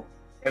know,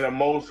 in the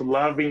most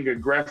loving,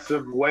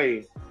 aggressive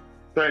way.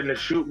 Threatened to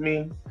shoot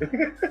me.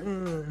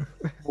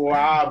 boy,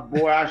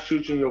 I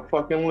shoot you in your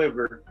fucking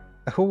liver.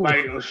 Ooh.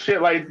 Like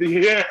shit like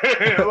yeah,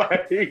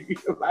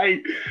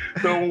 like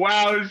some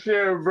wild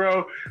shit,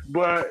 bro.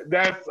 But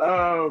that's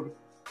to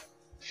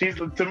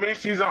me,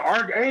 she's an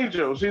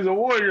archangel. She's a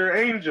warrior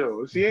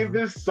angel. She ain't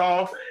this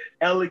soft,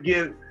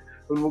 elegant,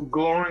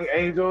 glowing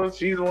angel.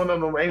 She's one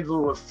of them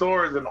angels with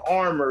swords and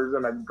armors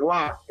and a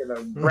Glock and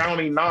a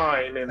Brownie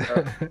 9 and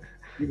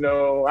you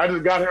know, I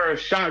just got her a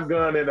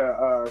shotgun and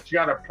she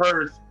got a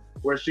purse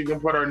where she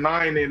can put her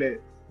 9 in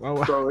it. Oh,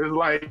 wow. So it's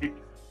like,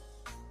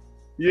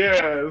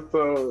 yeah.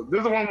 So this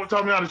is the one who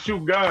taught me how to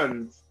shoot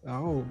guns.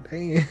 Oh,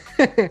 dang.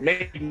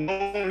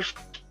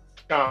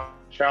 Shout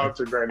out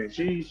to Granny.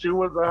 She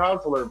was a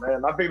hustler,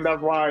 man. I think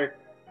that's why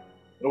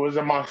it was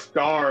in my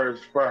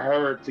stars for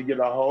her to get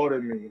a hold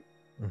of me.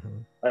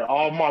 Like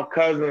all my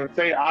cousins,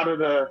 say out of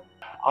the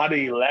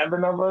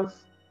 11 of us,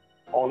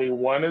 only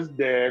one is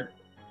dead.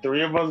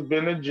 3 of us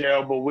been in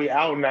jail, but we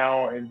out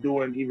now and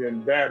doing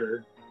even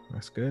better.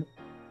 That's good.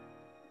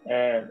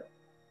 And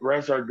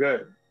rest are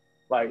good.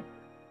 Like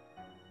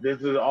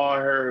this is all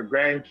her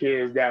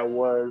grandkids that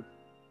was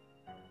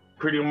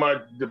pretty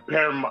much the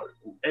parent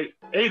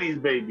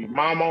 80s baby.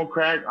 Mom on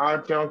crack,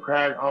 auntie on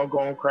crack, uncle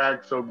on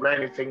crack. So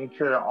Granny's taking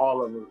care of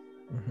all of us.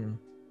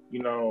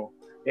 You know,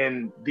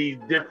 in these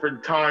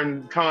different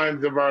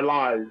times of our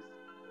lives.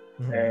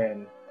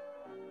 And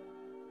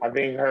I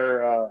think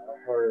her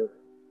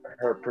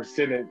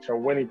percentage, her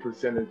winning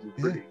percentage is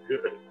pretty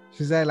good.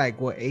 She's at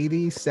like what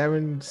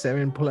 87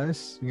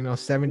 plus, you know,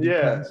 70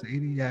 plus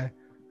 80. Yeah.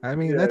 I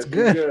mean, that's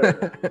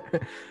good.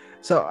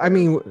 So I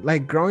mean,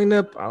 like growing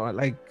up,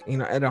 like, you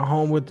know, at a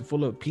home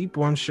full of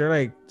people, I'm sure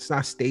like it's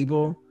not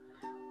stable,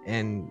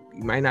 and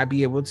you might not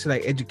be able to,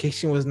 like,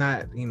 education was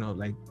not, you know,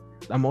 like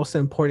the most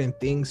important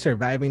thing.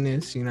 Surviving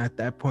this, you know, at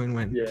that point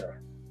when.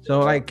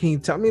 So like, can you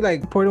tell me,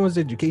 like, important was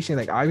education?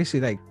 Like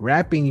obviously, like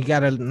rapping, you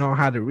gotta know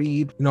how to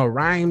read, you know,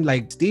 rhyme.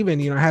 Like Steven,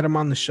 you know, I had him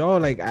on the show.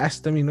 Like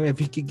asked him, you know, if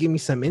he could give me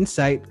some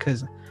insight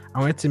because I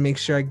wanted to make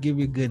sure I give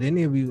you a good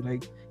interview.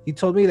 Like he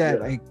told me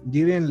that like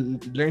you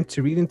didn't learn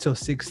to read until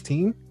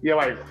 16. Yeah,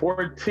 like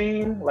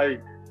 14.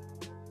 Like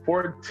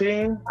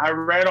 14, I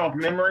read off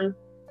memory.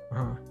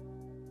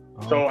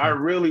 So I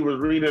really was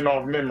reading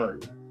off memory.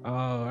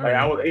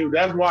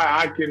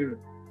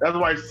 That's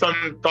why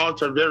some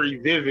thoughts are very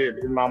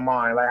vivid in my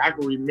mind. Like I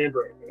can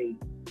remember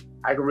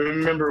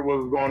what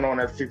was going on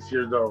at 6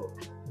 years old.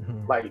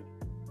 Like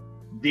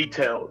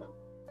detailed,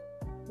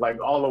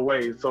 like all the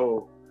way.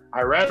 So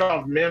I read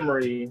off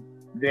memory,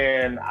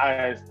 then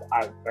I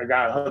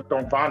got hooked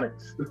on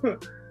phonics.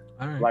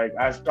 Like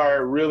I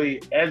started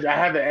really, I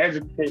had to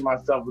educate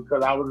myself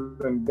because I was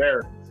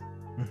embarrassed.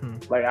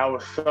 Like I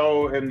was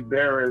so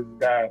embarrassed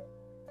that,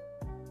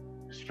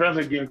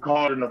 especially getting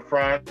called in the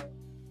front,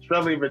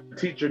 especially if a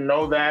teacher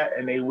know that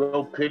and they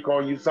will pick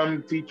on you.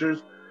 Some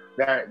teachers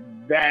that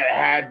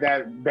had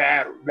that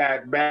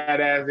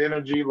badass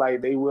energy,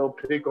 like they will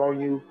pick on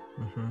you.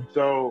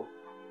 So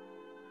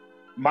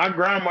my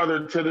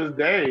grandmother to this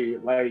day,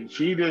 like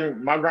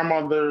my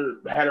grandmother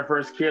had her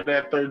first kid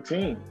at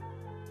 13.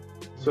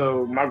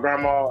 So my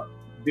grandma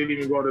didn't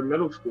even go to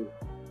middle school.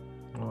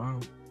 Oh, wow.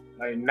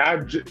 Like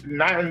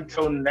not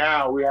until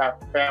now we have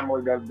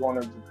family that's going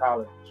into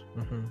college.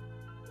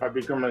 Or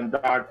becoming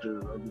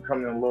doctors or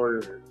becoming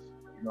lawyers.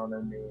 You know what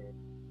I mean?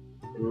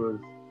 It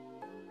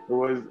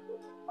was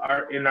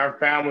in our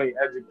family,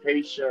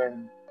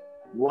 education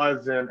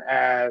wasn't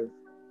as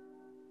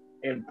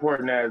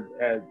important as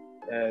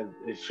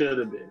it should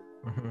have been.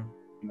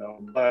 You know,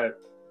 but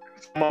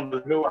some of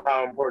us knew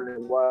how important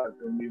it was,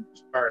 and we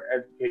start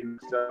educating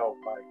yourself.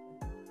 Like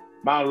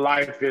my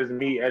life is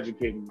me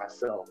educating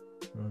myself.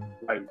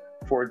 Like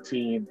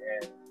 14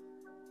 and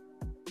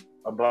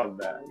above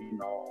that, you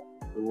know.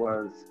 It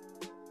was,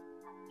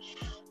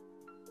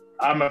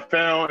 I'm gonna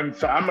fail and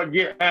so I'm gonna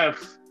get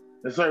F's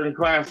in certain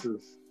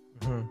classes.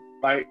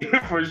 Like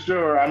for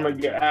sure, I'm gonna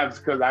get F's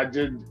because I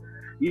did,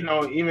 you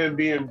know, even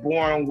being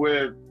born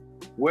with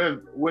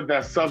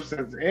that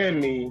substance in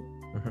me,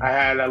 I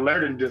had a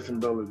learning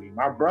disability.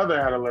 My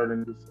brother had a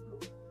learning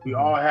disability. We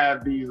all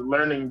have these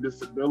learning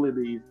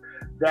disabilities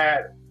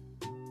that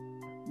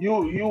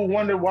you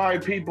wonder why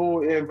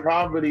people in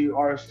poverty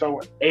are so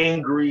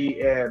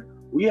angry, and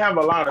we have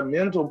a lot of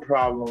mental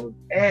problems,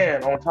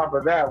 and on top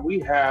of that, we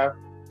have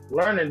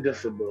learning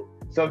disabilities.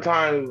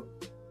 Sometimes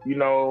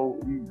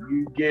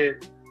You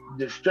get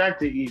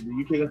distracted easy.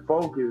 You can't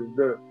focus.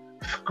 The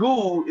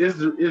school is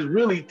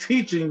really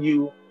teaching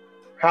you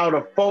how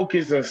to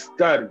focus and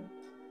study.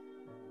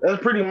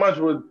 That's pretty much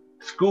what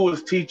school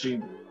is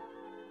teaching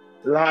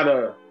you. How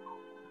to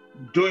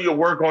do your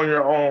work on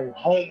your own,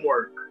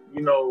 homework,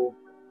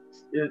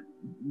 it,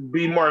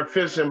 be more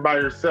efficient by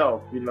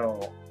yourself,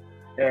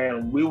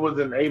 And we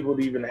wasn't able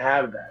to even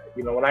have that.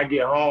 When I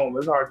get home,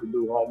 it's hard to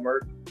do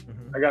homework.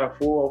 I got a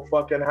full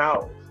fucking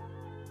house.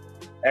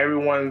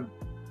 Everyone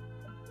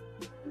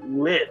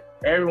lit.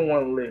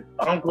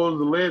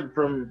 Uncles lit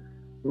from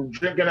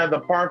drinking at the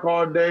park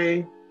all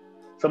day.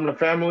 Some of the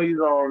families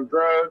are on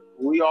drugs.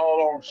 We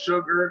all on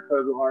sugar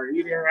because of our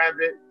eating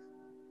habits.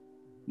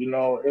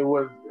 It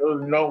was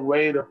no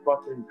way to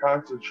fucking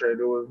concentrate.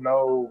 There was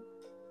no,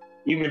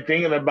 even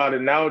thinking about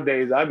it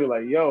nowadays, I'd be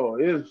like, yo,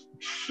 it's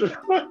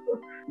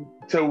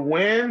to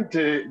win,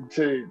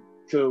 to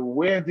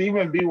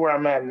even be where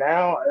I'm at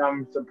now,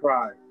 I'm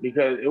surprised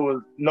because it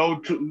was no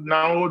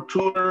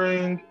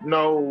tutoring,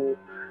 no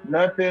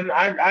nothing.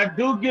 I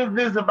do give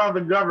this about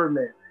the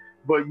government,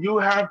 but you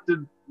have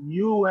to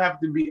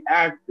be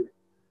active.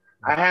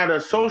 I had a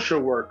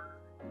social worker.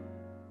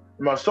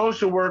 My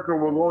social worker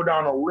will go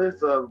down a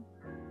list of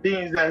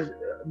things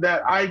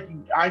that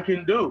I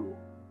can do.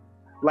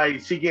 Like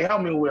she can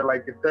help me with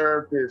like the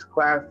therapist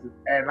classes,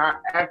 and I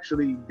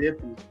actually did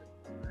these things.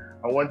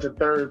 I went to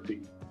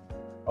therapy.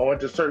 I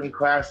went to certain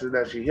classes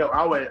that she helped.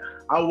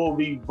 I will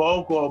be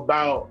vocal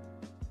about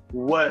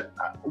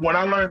when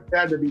I learned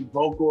that to be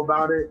vocal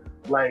about it,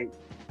 like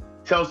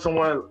tell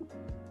someone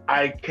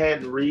I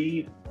can't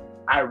read,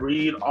 I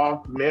read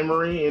off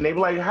memory, and they be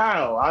like,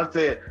 how?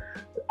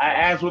 I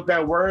asked what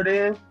that word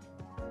is,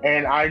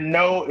 and I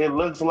know it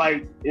looks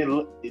like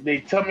it. They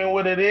tell me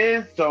what it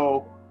is,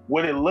 so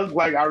what it looks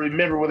like, I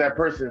remember what that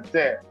person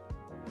said.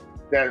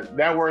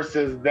 That word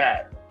says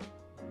that,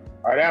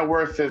 or that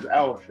word says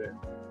elephant,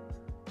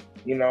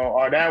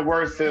 or that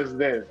word says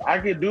this. I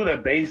could do the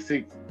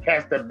basics,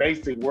 catch the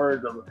basic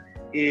words of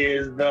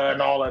is, the,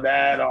 and all of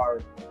that,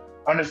 or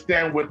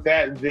understand what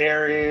that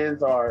there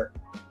is, or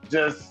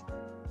just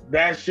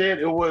that shit.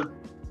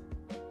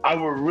 I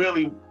would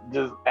really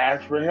just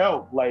ask for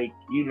help,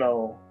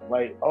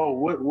 oh,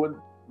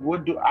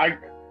 what do I?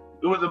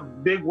 It was a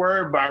big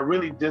word, but I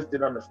really just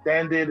didn't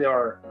understand it,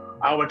 or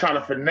I would try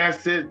to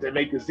finesse it to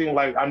make it seem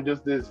like I'm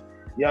just this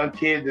young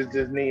kid that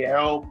just need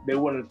help. They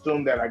wouldn't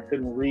assume that I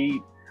couldn't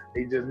read.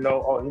 They just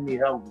know, oh, he need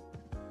help,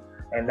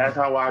 and that's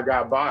how I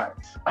got by.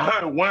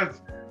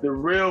 Once the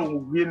real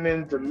getting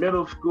into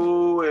middle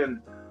school,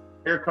 and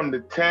here come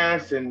the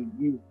tests,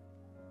 and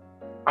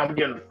I'm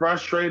getting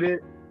frustrated.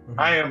 Mm-hmm.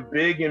 I am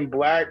big and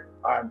black.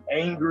 I'm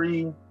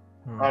angry.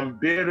 Mm-hmm. I'm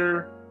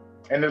bitter.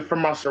 And it's from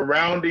my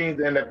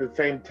surroundings, and at the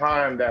same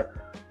time that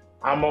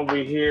I'm over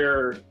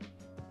here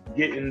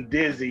getting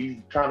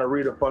dizzy trying to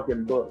read a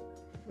fucking book.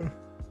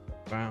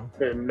 Wow.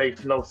 It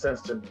makes no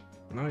sense to me.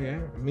 Oh yeah.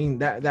 I mean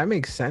that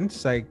makes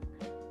sense. Like,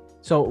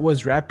 so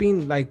was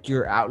rapping like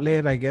your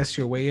outlet, I guess,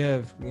 your way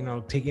of,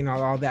 taking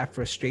all that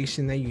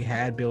frustration that you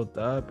had built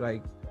up?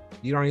 Like,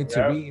 you don't need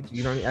to read.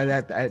 You don't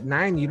at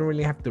 9, you don't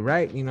really have to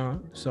write,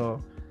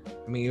 So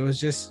I mean, it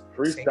was just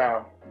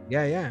freestyle.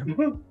 Yeah. Yeah.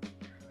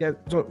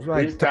 So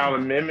like freestyle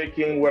and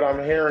mimicking what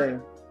I'm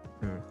hearing.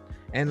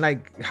 And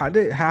like, how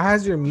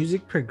has your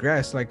music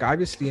progressed? Like,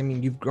 obviously, I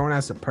mean, you've grown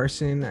as a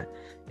person,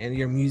 and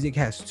your music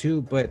has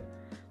too. But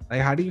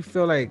like, how do you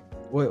feel? Like,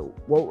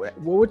 what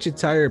would you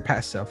tell your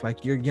past self,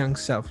 like your young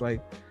self,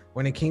 like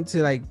when it came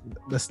to like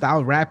the style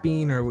of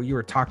rapping or what you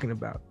were talking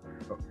about?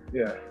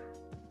 Yeah.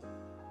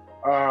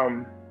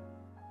 I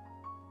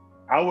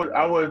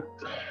would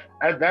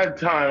at that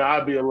time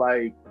I'd be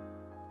like,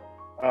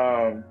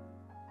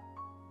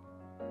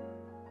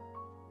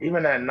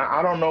 even at night,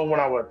 I don't know when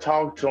I would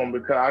talk to him,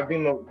 because I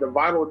think the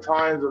vital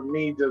times of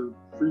me just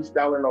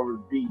freestyling over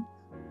beats,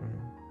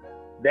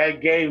 that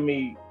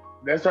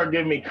started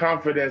giving me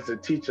confidence to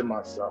teaching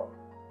myself.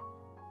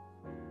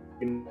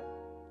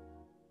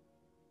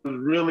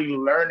 Really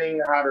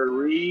learning how to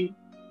read,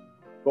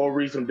 go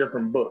read some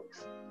different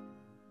books.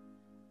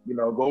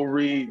 Go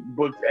read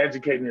books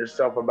educating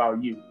yourself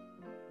about you.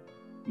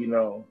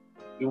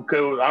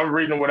 Because I'm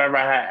reading whatever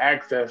I had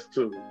access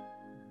to.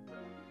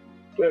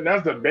 And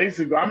that's the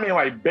basic,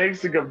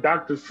 basic of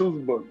Dr.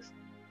 Seuss books.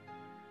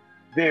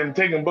 Then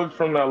taking books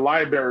from the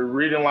library,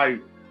 reading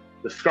like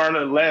The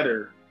Scarlet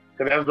Letter,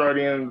 because that was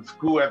already in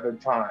school at the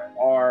time,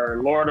 or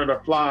Lord of the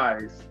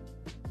Flies,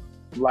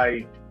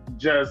 like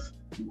just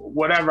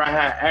whatever I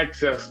had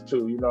access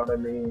to, you know what I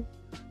mean?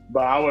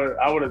 But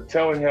I would have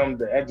telling him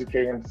to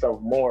educate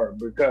himself more,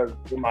 because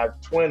in my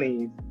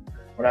 20s,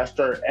 when I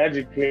started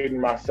educating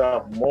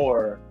myself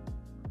more,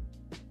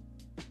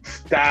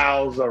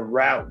 styles of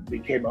rap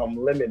became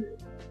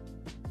unlimited.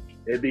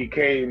 It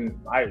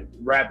became, I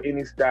rap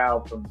any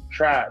style from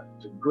trap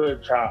to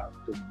good chop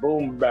to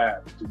boom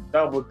bap to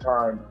double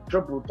time,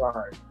 triple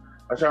time.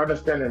 I started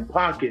understanding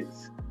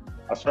pockets.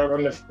 I started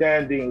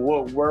understanding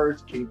what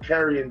words can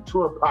carry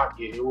into a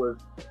pocket. It was,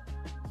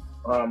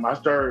 I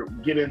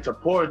started getting into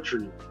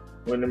poetry.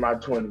 when in my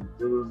 20s.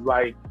 It was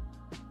like,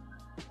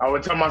 I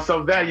would tell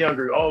myself that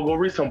younger, oh, go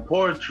read some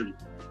poetry.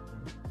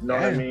 You know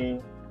what I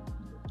mean?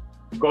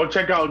 Go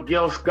check out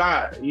Gil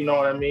Scott. You know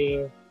what I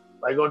mean?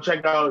 Like, go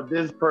check out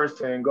this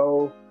person.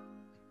 Go.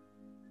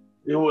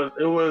 It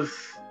was,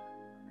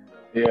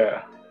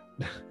 yeah.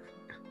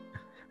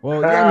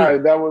 Well, yeah, I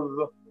mean, that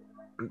was.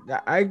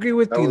 I agree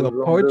with you. The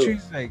poetry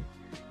is like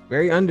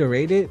very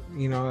underrated.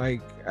 You know,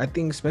 like I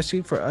think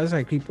especially for us,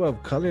 like people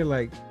of color,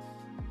 like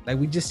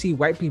we just see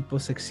white people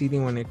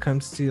succeeding when it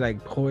comes to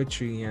like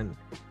poetry, and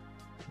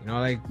you know,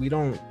 like we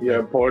don't.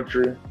 Yeah,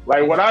 poetry.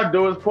 Like what I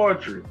do is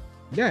poetry.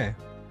 Yeah.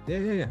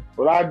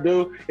 What I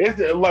do is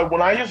like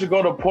when I used to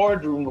go to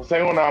poetry room,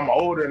 say when I'm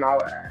older and I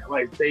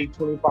like say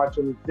 25,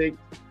 26,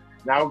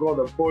 and I would go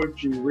to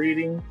poetry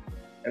reading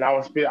and I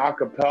would spit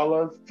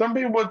acapellas. Some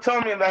people would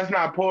tell me that's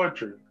not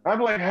poetry. I'd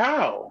be like,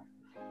 how?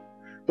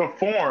 The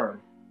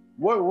form.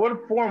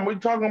 What form? We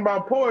talking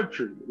about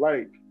poetry.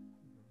 Like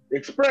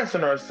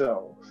expressing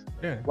ourselves.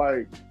 Yeah.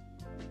 Like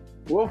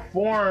what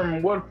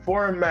form, what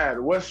format,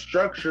 what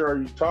structure are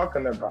you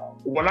talking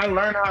about? When I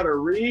learned how to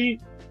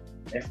read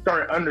and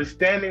start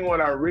understanding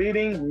what I'm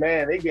reading,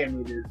 man, it gave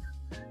me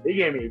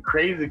a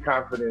crazy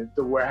confidence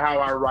to where how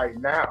I write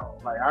now.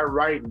 Like I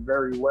write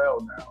very well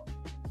now.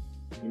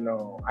 You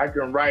know, I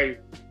can write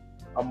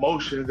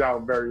emotions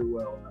out very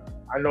well now.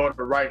 I know how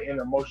to write in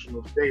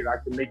emotional state. I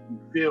can make you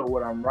feel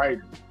what I'm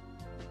writing.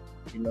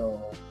 You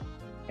know,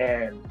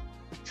 and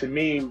to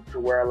me, to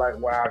where like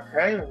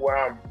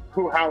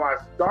how I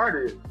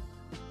started,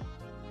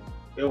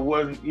 it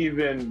wasn't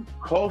even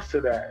close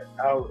to that.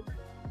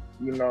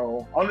 You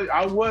know,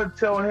 I would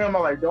tell him,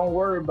 I'm like, don't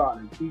worry about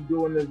it. Keep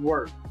doing this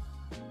work.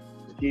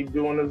 Just keep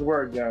doing this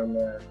work, young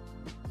man.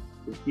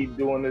 Just keep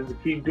doing this.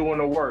 Keep doing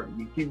the work.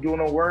 You keep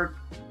doing the work,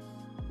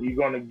 you're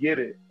gonna get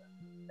it.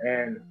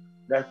 And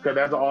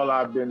that's all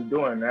I've been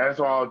doing.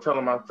 That's all I'm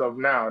telling myself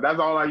now. That's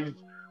all I used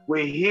to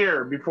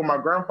hear before my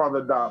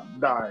grandfather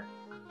died.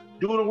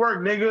 Do the work,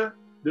 nigga.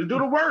 Just do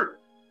the work.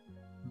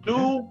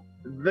 Do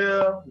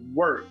the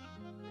work.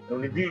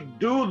 And if you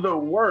do the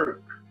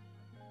work,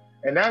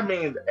 and that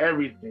means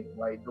everything.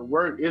 Like the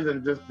work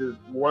isn't just this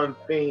one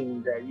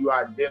thing that you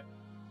identify.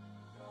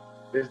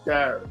 It's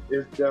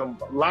a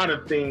lot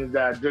of things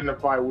that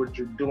identify what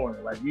you're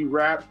doing. Like you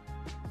rap,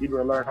 you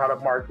gotta learn how to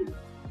market it.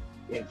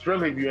 It's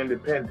really if you're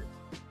independent.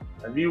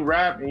 If you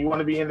rap and you want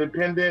to be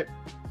independent,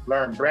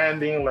 learn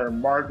branding, learn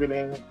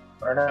marketing,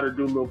 learn how to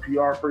do a little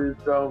PR for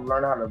yourself,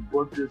 learn how to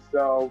book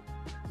yourself,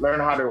 learn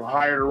how to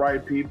hire the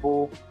right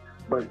people.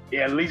 But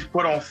at least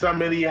put on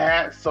some of the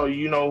hats so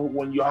you know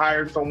when you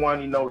hire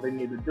someone, you know what they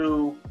need to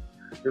do.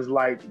 Is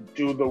like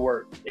do the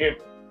work.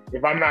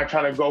 If I'm not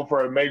trying to go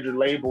for a major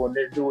label and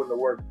they're doing the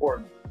work for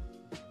me.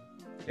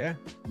 Yeah.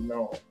 You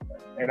know,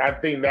 and I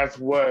think that's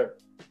what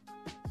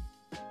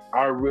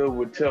I really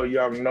would tell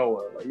young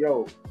Noah. Like,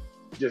 yo,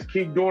 just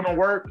keep doing the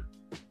work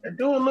and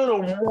do a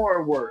little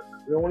more work.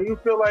 You know, when you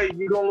feel like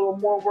you're doing a little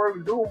more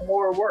work, do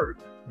more work.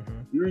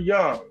 Mm-hmm. You're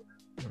young.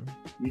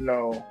 Mm-hmm. You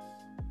know,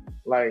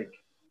 like,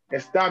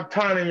 and stop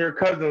taunting your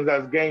cousins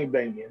as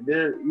gangbanging.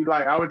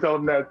 I would tell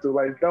them that too.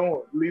 Like,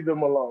 don't leave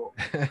them alone.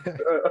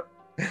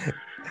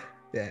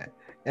 Yeah,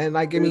 and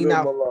like I mean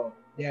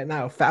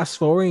now fast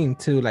forwarding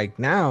to like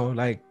now,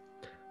 like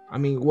I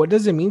mean, what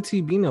does it mean to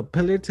you being a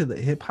pillar to the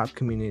hip hop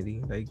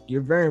community? Like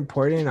you're very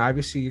important.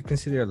 Obviously, you're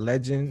considered a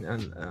legend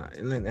in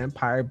Inland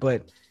Empire,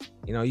 but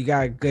you know you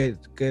got good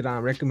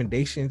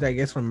recommendations, I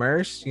guess, from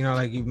Merce. You know,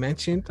 like you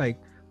mentioned, like.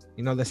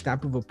 You know, the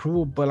stamp of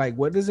approval, but like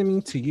what does it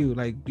mean to you?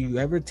 Like do you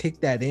ever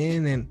take that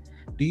in, and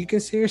do you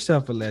consider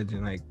yourself a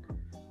legend? Like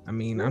I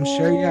mean, I'm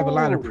sure you have a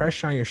lot of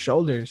pressure on your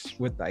shoulders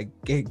with like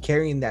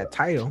carrying that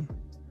title.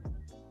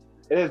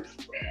 I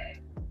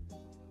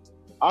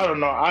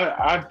don't know,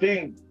 I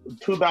think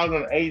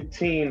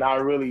 2018 I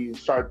really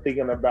start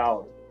thinking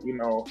about, you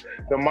know,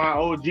 my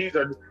OGs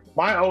are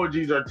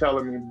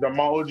telling me,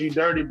 my OG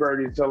Dirty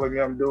Birdie is telling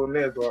me I'm doing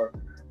this, or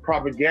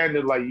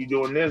propaganda like you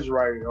doing this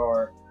right,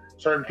 or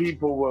certain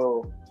people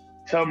will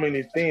tell me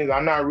these things.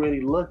 I'm not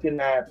really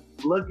looking at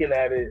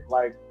it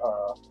like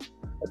a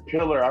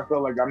pillar. I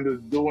feel like I'm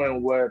just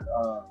doing what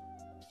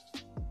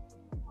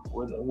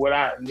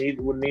would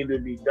need to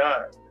be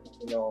done.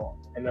 You know,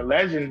 and the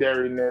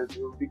legendariness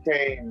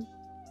became.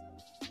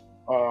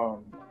 I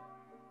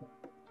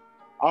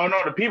don't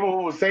know. The people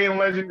who were saying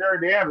legendary,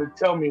 they have to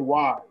tell me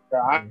why.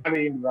 I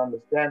didn't even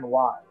understand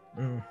why.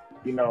 Mm.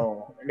 You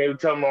know, and they would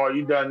tell me, "Oh,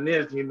 you done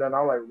this, you done."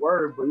 I'm like,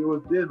 "Word," but it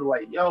was this,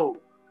 like, yo.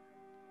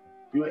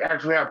 You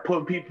actually have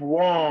put people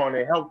on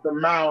and help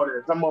them out,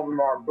 and some of them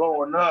are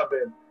blowing up,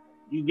 and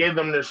you gave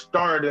them their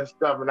start and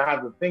stuff, and I had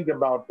to think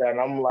about that.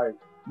 And I'm like,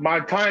 my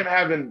time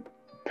haven't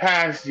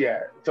passed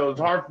yet, so it's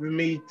hard for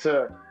me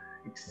to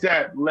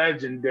accept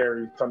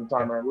legendary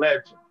sometimes, or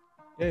legend.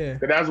 Yeah.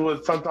 But that's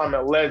what sometimes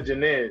a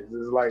legend is.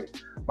 It's like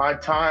my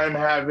time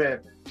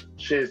haven't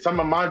some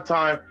of my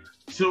time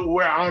to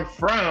where I'm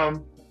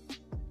from,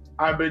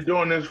 I've been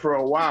doing this for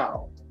a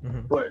while.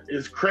 Mm-hmm. But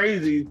it's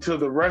crazy to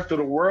the rest of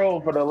the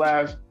world for the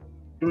last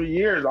 3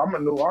 years. I'm a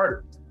new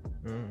artist.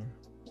 Mm.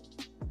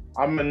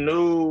 I'm a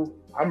new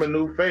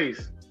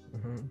face.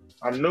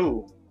 I'm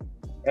new,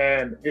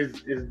 and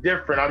it's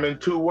different. I'm in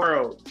two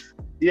worlds.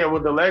 Yeah,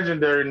 with the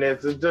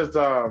legendariness, it's just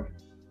I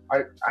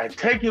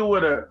take it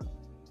with a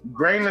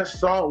grain of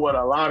salt with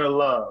a lot of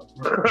love.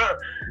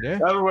 Yeah.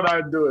 That's what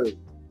I do it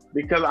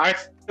because I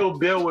still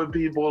build with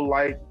people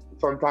like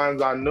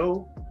sometimes I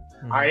knew.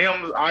 I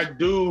don't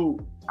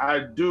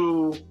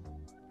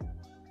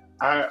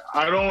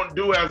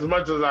do as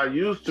much as I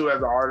used to as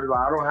an artist. Like,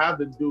 I don't have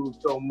to do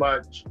so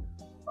much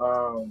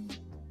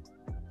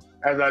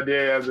as I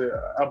did as an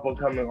up and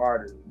coming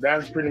artist.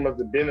 That's pretty much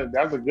the benefit.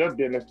 That's a good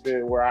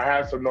benefit where I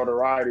have some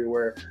notoriety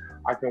where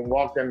I can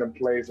walk into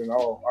place and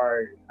all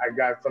right, I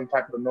got some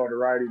type of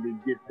notoriety to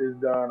get this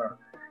done or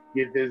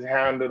get this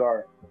handled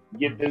or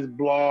get this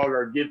blog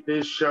or get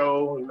this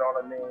show. You know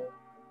what I mean?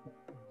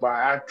 But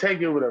I take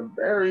it with a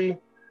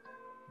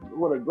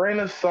grain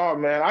of salt,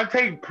 man. I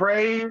take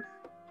praise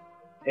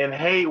and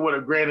hate with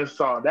a grain of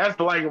salt. That's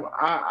like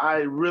I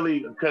really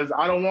because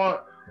I don't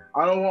want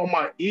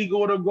my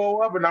ego to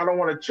go up and I don't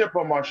want a chip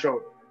on my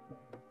shoulder.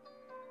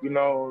 You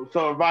know,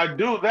 so if I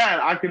do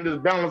that, I can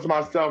just balance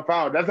myself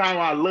out. That's how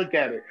I look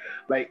at it.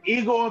 Like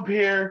ego up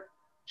here,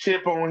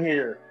 chip on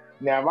here.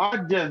 Now, if I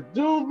just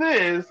do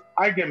this,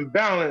 I can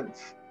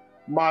balance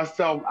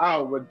myself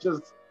out with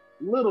just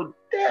a little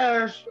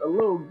dash, a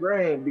little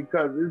grain,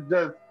 because it's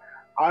just,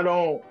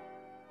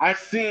 I've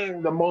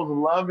seen the most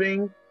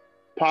loving,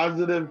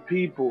 positive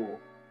people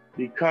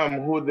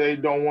become who they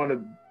don't want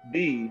to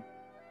be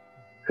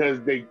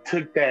because they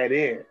took that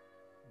in.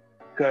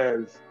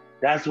 Because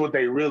that's what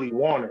they really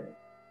wanted.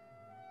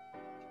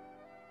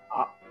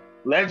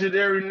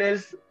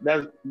 Legendariness,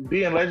 that's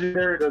being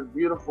legendary, that's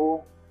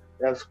beautiful,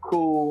 that's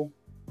cool.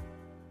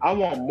 I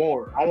want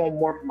more. I want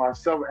more for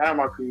myself and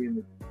my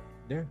community.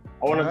 Yeah.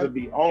 I want us to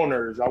be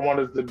owners. I want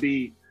us to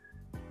be,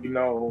 you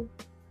know,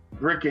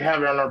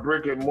 having our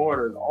brick and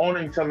mortars,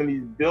 owning some of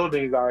these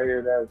buildings out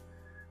here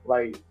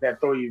that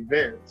throw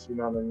events, you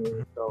know what I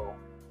mean? So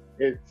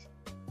it's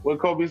what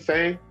Kobe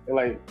say,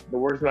 like the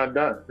work's not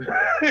done.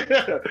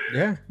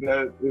 Yeah.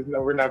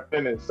 We're not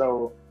finished.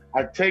 So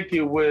I take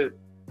it with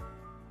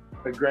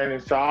a grain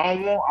of salt.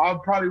 I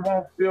probably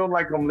won't feel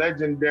like I'm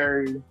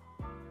legendary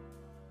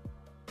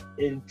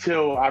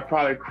until I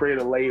probably create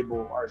a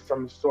label or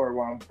some sort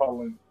where I'm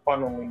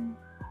funneling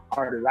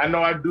artists. I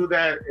know I do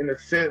that in a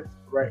sense,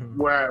 right,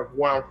 where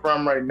I'm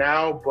from right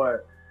now,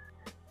 but.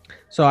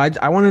 So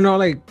I want to know,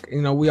 like,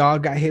 you know, we all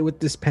got hit with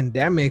this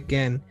pandemic,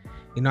 and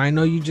you know, I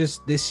know you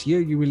just this year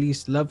you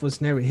released Love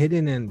Was Never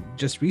Hidden, and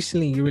just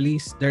recently you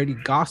released Dirty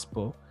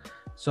Gospel.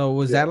 So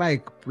was that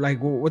like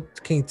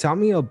what can you tell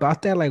me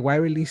about that? Like, why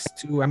release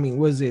two? I mean,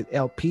 was it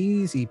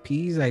LPs,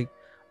 EPs, like,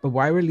 but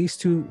why release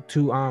two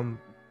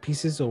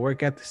pieces of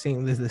work at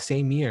the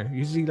same year?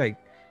 Usually, like,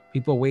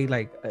 people wait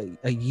like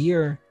a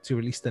year to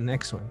release the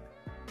next one.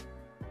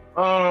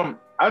 I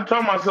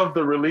told myself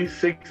to release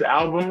 6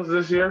 albums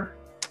this year.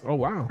 Oh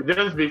wow!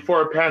 Just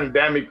before a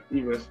pandemic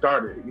even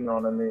started, you know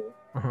what I mean?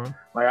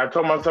 Like I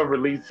told myself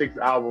release 6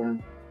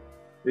 albums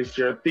this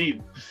year,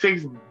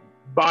 6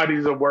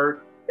 bodies of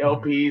work,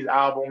 LPs,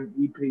 albums,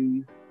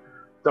 EPs,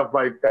 stuff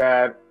like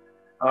that.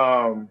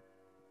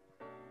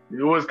 It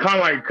was kind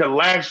of like, cause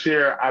last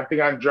year I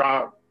think I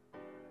dropped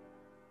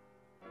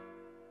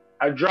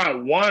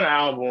 1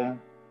 album,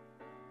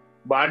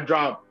 but I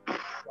dropped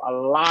a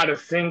lot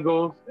of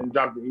singles and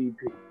dropped the EP.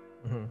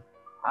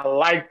 I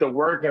like the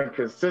work and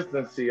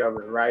consistency of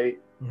it, right?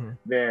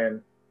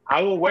 Then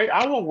I will wait.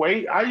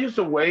 I used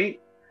to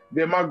wait.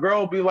 Then my girl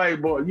would be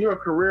like, "Boy, you're a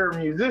career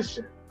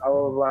musician." I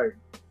was like,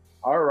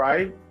 "All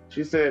right."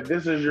 She said,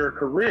 "This is your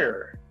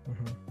career."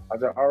 I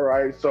said, "All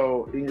right."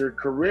 So in your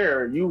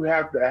career, you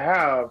have to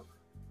have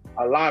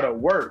a lot of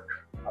work,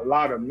 a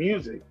lot of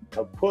music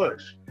to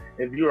push.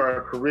 If you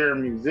are a career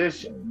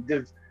musician,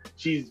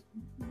 she's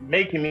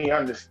making me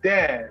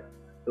understand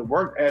the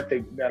work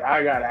ethic that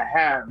I gotta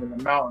have and the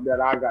amount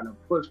that I gotta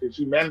push. Because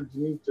she managed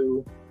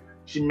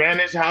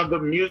how the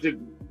music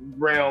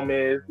realm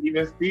is.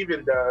 Even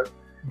Steven does,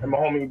 and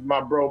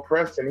my bro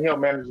Preston, he'll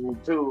manage me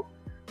too.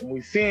 And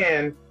we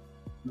seeing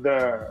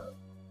the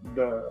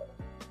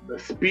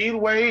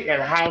speedway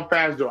and how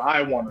fast do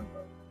I want to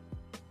go.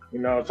 You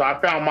know, so I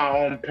found my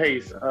own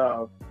pace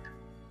of.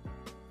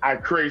 I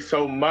create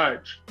so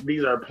much.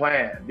 These are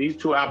planned. These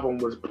 2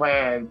 albums was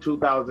planned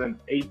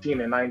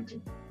 2018 and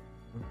 19.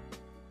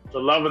 So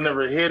Love Was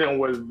Never Hidden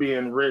was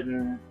being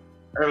written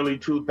early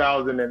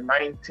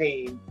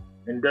 2019,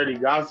 and Dirty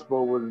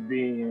Gospel was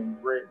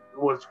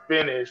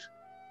finished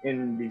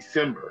in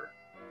December.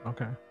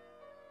 Okay.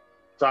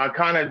 So I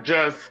kind of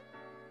just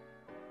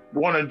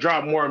want to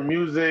drop more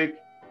music.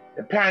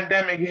 The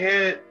pandemic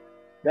hit.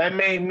 That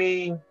made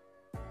me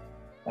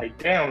like,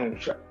 damn,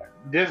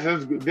 this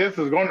is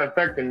going to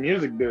affect the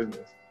music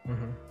business.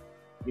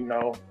 You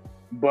know,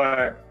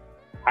 but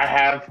I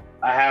have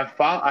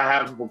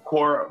a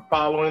core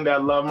following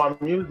that love my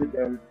music,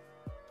 and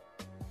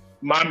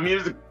my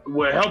music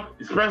will help,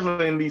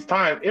 especially in these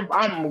times. If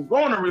I'm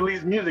going to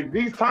release music,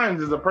 these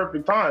times is a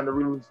perfect time to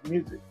release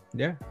music.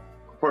 Yeah.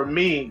 for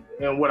me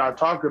and what I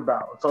talk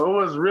about. So it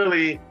was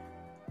really,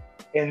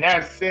 in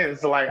that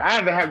sense, like I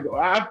had to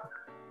have,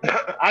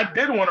 I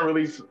did want to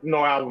release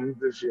no albums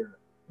this year.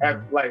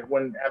 After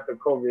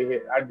COVID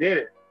hit, I did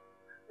it.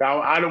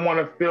 I didn't want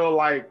to feel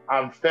like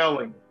I'm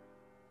failing,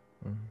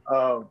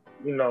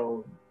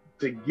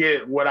 to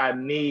get what I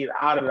need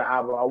out of the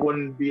album. I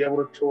wouldn't be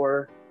able to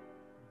tour,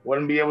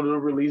 wouldn't be able to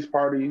release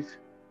parties,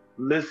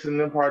 listen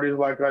to parties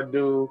like I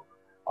do.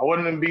 I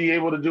wouldn't be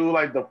able to do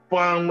like the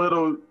fun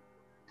little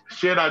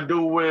shit I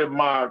do with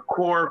my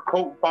core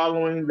cult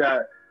following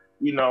that,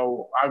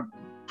 I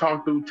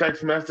talk through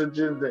text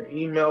messages and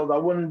emails. I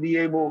wouldn't be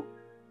able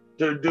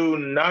to do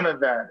none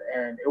of that.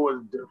 And it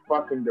was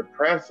fucking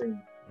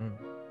depressing.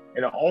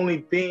 And the only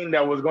thing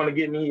that was going to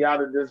get me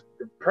out of this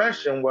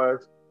depression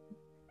was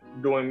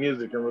doing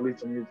music and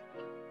releasing music.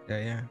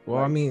 Yeah.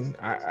 Well, I mean,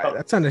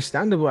 that's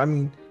understandable. I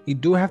mean, you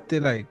do have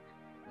to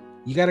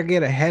you got to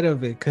get ahead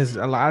of it, because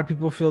a lot of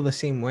people feel the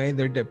same way.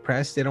 They're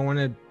depressed. They don't want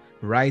to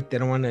write. They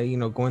don't want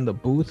to, go in the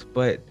booth.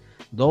 But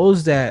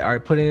those that are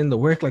putting in the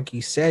work, like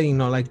you said,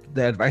 like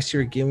the advice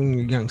you're giving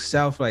your young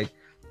self, like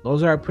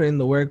those are putting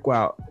the work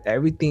while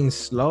everything's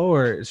slow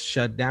or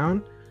shut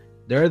down.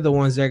 They're the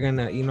ones that are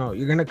gonna,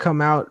 you're gonna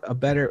come out a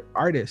better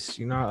artist,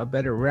 a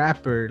better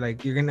rapper.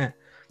 Like you're gonna,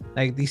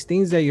 like these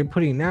things that you're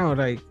putting out,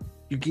 like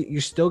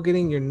you're still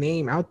getting your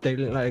name out there.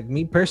 Like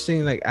me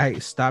personally, like I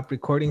stopped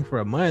recording for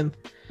a month,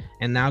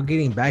 and now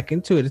getting back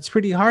into it, it's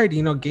pretty hard,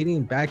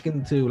 getting back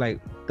into like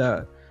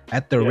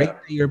at the rate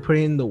that you're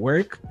putting in the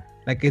work.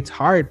 Like it's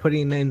hard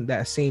putting in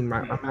that same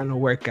amount of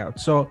workout.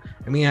 So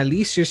I mean, at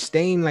least you're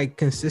staying like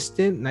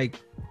consistent,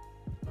 like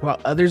while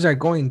others are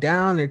going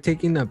down, they're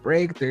taking a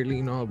break, they're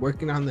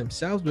working on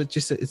themselves. But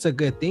it's a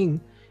good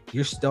thing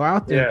you're still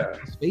out there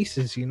in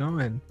spaces,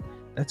 and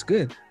that's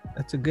good.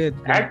 That's a good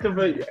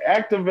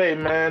activate,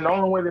 man. The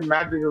only way that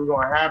magic is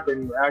going to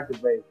happen is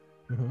activate.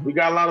 We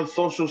got a lot of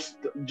social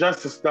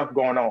justice stuff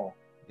going on.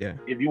 Yeah.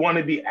 If you want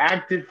to be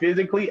active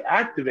physically,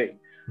 activate.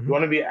 You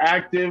want to be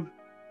active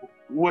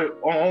with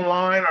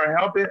online or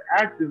helping,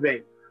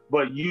 activate.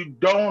 But you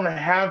don't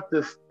have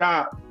to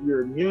stop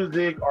your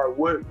music or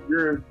what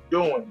you're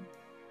doing.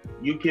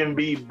 You can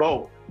be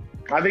both.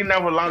 I think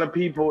that what a lot of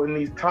people in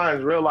these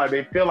times realize,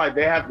 they feel like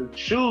they have to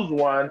choose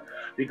one,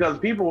 because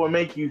people will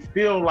make you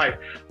feel like,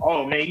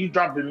 oh man, you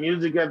dropped the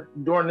music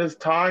during this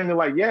time. They're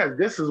like, yes,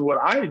 this is what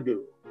I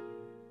do.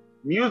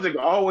 Music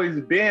always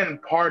been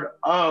part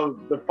of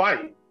the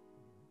fight.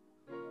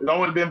 It's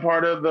always been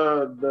part of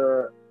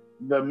the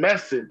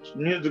message.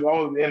 Music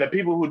always, and the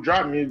people who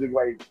drop music,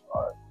 like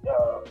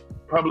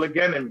Public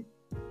Enemy,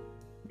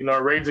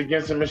 Rage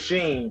Against the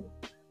Machine,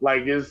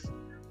 like it's.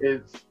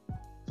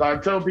 So I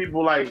tell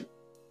people, like,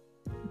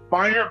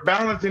 find your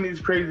balance in these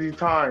crazy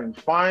times.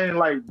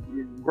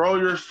 Grow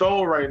your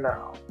soul right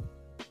now.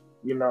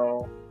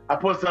 I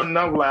put something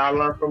up like I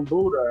learned from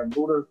Buddha, and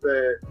Buddha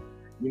said,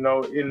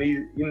 in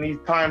these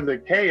times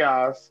of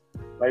chaos,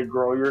 like,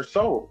 grow your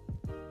soul.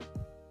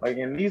 Like,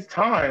 in these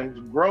times,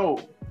 grow.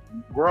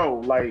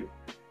 Like,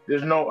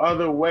 there's no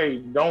other way.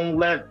 Don't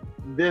let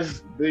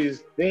these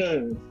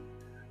things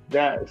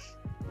that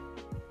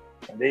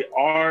they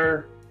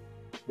are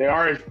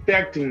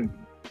affecting you,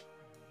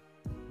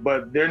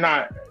 but they're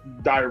not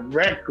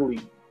directly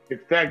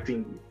affecting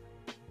you.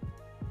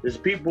 There's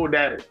people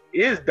that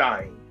is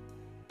dying.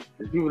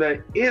 There's people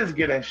that is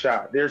getting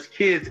shot. There's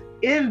kids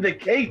in the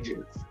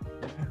cages.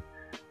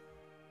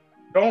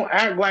 Don't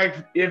act like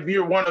if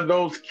you're one of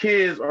those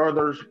kids or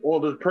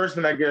the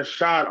person that gets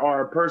shot, or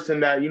a person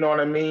that, you know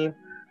what I mean?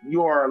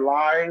 You are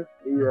alive,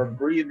 you're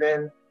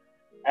breathing.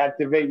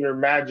 Activate your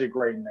magic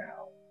right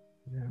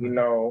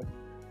now.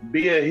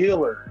 Be a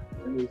healer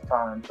in these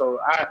times. So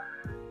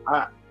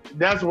I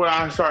that's what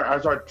I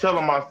start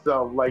telling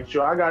myself, like,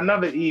 sure, I got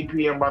another EP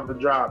I'm about to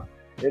drop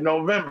in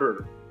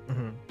November.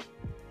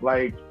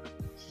 Like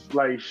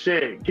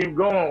shit, keep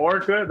going,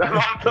 Orca. That's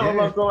what I'm telling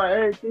myself, like,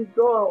 hey, keep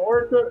going,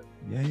 Orca.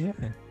 Yeah.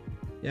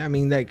 I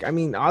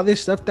mean, all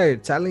this stuff that you're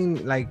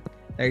telling, like,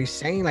 that you're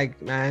saying,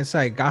 like, man, it's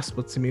like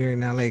gospel to me right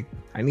now. Like,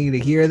 I need to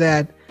hear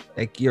that.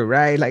 Like, you're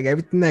right. Like,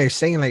 everything that you're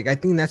saying, like, I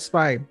think that's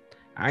why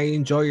I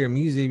enjoy your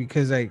music,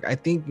 because, like, I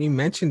think you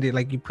mentioned it,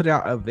 like, you put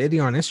out a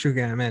video on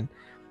Instagram and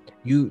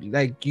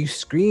you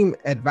scream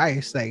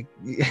advice, like,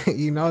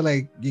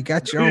 like, you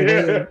got your own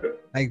way,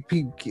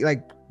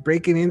 like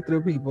breaking in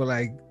through people,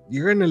 like,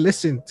 you're gonna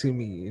listen to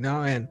me,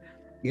 and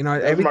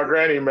that's my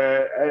granny,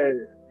 man. Hey.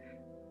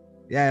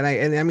 Yeah,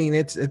 and I mean,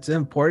 it's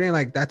important.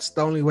 Like, that's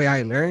the only way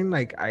I learn.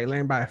 Like, I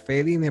learn by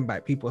failing and by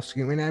people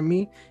screaming at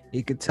me.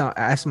 You could tell,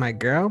 ask my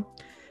girl.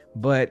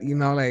 But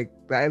like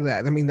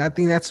that, I mean, I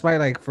think that's why,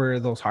 like, for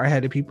those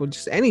hard-headed people,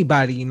 just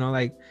anybody,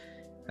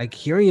 like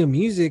hearing your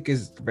music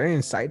is very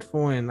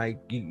insightful, and like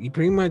you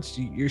pretty much,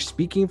 you're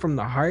speaking from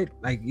the heart.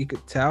 Like, you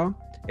could tell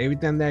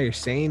everything that you're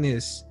saying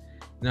is,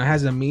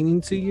 has a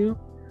meaning to you,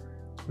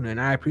 and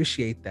I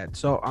appreciate that.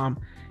 So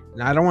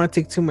now I don't want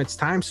to take too much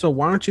time, so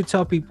why don't you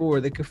tell people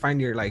where they can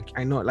find your, like,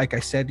 I know, like I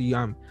said,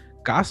 you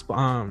gospel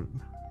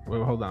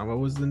Well, hold on. What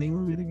was the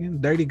name of it again?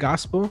 Dirty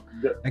Gospel.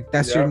 Like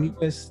that's Yeah.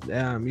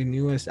 your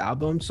newest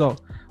album. So,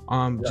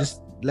 Yeah.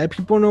 just let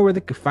people know where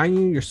they can find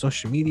you, your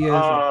social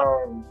medias.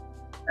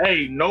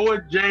 Hey,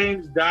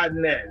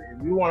 NoaJames.net.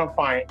 If you want to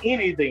find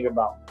anything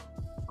about me,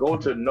 go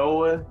to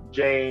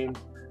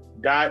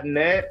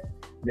NoaJames.net.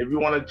 And if you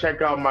want to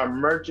check out my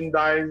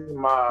merchandise,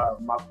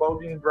 my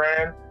clothing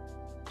brand,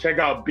 check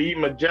out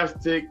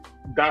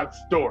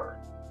BeMajestic.store.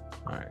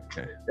 All right.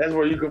 Okay. That's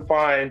where you can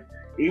find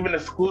even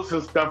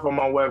exclusive stuff on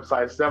my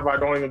website, stuff I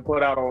don't even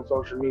put out on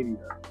social media.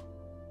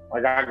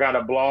 Like I got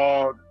a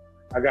blog,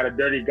 I got a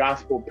Dirty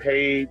Gospel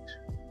page.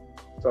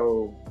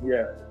 So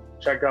yeah,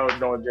 check out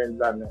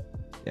NoaJames.net.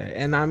 Yeah,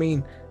 and I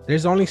mean,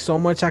 there's only so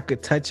much I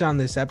could touch on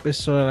this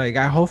episode. Like,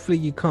 hopefully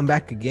you come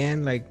back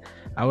again. Like,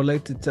 I would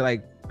like to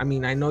like. I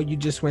mean, I know you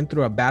just went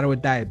through a battle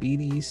with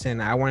diabetes,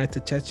 and I wanted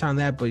to touch on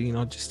that, but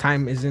just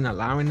time isn't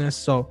allowing us.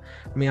 So,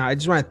 I mean, I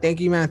just want to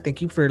thank you, man.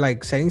 Thank you for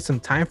like setting some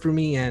time for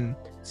me and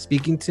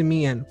speaking to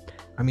me. And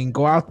I mean,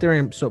 go out there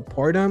and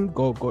support him.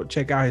 Go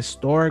check out his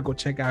store. Go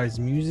check out his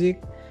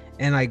music.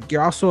 And like,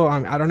 you're also,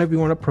 I don't know if you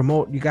want to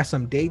promote. You got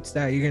some dates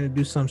that you're gonna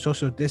do some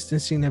social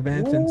distancing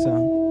events and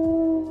some.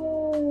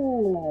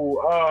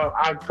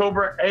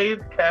 October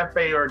 8th,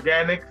 Cafe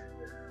Organics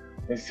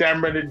in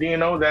San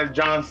Bernardino. That's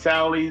John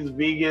Sally's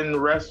vegan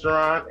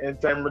restaurant in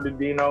San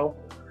Bernardino.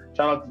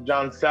 Shout out to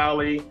John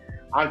Sally.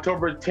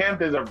 October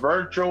 10th is a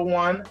virtual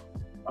one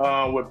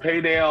with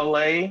Payday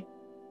LA.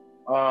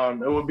 It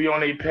will be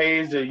on a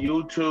page at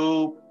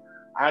YouTube.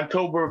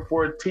 October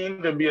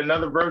 14th, there'll be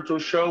another virtual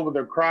show with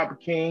the Crop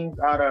Kings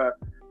out of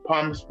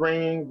Palm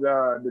Springs,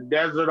 the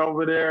desert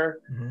over there.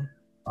 Mm-hmm.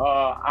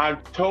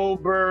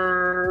 October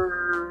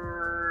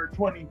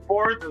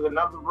 24th is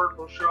another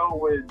virtual show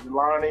with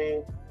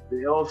Jelani,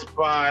 the Ill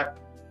Spot.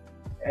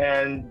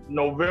 And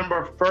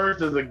November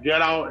 1st is a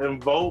Get Out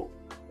and Vote.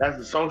 That's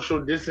a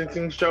social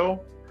distancing show.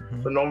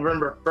 Mm-hmm. So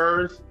November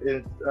 1st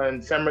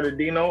in San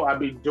Bernardino, I'll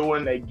be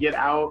doing a Get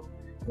Out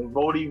and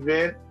Vote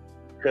event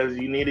because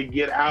you need to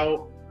get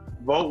out,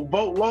 vote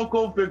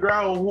local, figure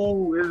out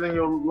who is in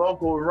your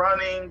local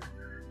running.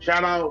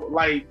 Shout out,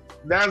 like,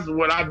 that's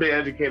what I've been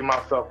educating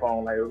myself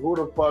on. Like, who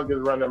the fuck is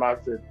running my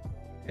city?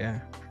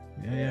 Yeah.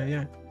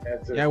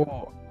 That's it. Yeah,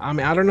 well, I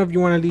mean, I don't know if you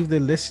want to leave the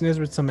listeners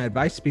with some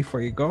advice before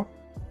you go.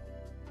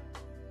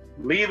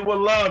 Lead with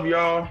love,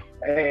 y'all.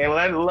 And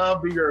let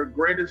love be your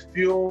greatest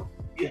fuel.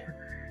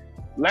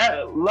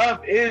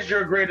 Love is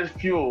your greatest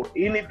fuel.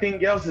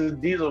 Anything else is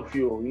diesel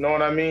fuel. You know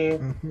what I mean?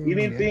 Mm-hmm,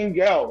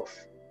 Anything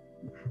else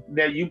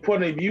that you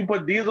put, if you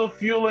put diesel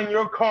fuel in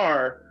your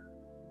car,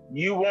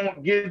 you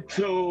won't get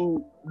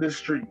to the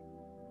street.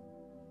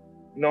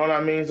 You know what I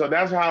mean? So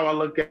that's how I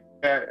look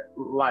at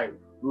life.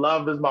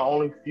 Love is my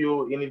only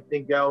fuel.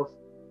 Anything else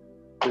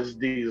is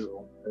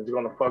diesel. It's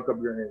gonna fuck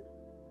up your engine.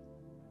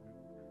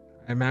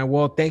 Hey, man.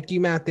 Well, thank you,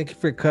 man. Thank you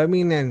for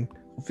coming, and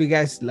if you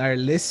guys are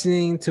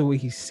listening to what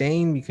he's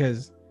saying,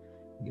 because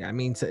I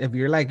mean, if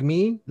you're like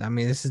me, I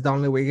mean, this is the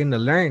only way you're gonna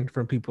learn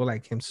from people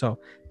like him. So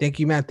thank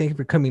you, man. Thank you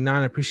for coming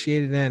on. I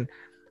appreciate it. And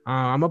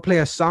I'm gonna play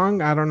a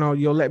song. I don't know.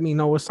 You'll let me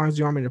know what songs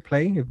you want me to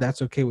play, if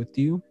that's okay with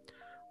you.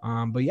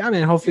 But yeah,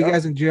 man. Hopefully, you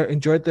guys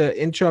enjoyed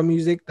the intro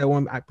music, the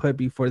one I put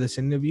before this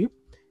interview,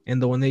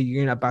 and the one that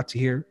you're about to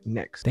hear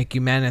next. Thank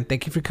you, man, and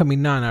thank you for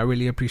coming on. I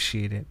really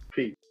appreciate it.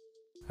 Peace.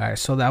 All right,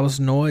 so that was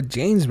Noa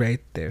James right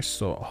there.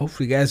 So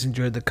hopefully you guys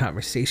enjoyed the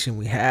conversation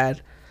we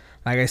had.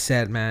 Like I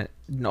said, man,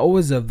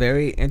 Noah's a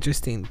very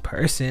interesting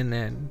person,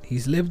 and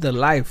he's lived a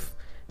life,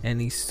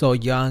 and he's so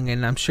young,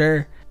 and I'm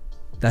sure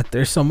that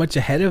there's so much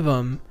ahead of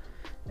him,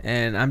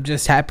 and I'm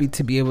just happy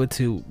to be able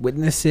to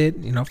witness it,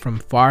 from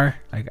far.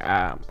 Like,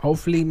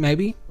 hopefully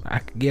maybe I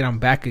could get him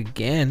back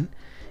again,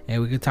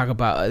 and we could talk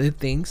about other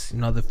things,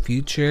 the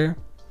future.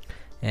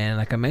 And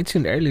like I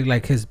mentioned earlier,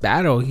 like his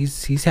battle,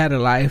 he's had a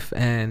life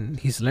and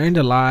he's learned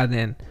a lot,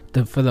 and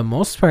for the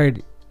most part,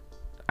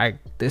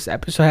 this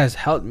episode has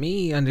helped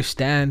me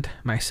understand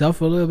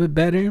myself a little bit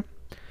better.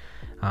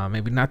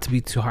 Maybe not to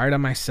be too hard on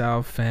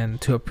myself,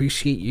 and to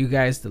appreciate you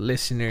guys, the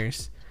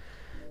listeners.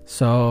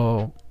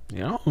 So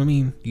I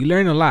mean, you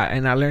learn a lot,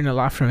 and I learn a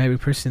lot from every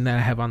person that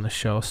I have on the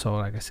show. So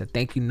like I said,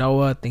 thank you,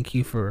 Noah. Thank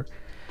you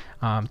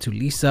to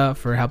Lisa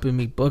for helping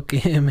me book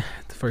him,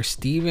 for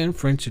Steven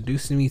for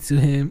introducing me to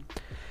him.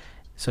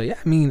 So yeah,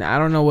 I mean, I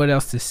don't know what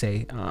else to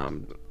say.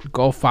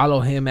 Go follow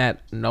him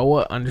at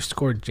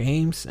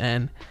Noa_James,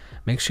 and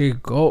make sure you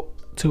go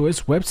to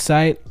his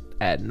website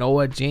at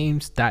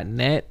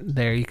noajames.net.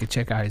 There you can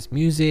check out his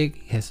music,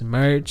 his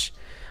merch.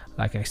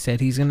 Like I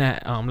said, he's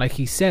gonna like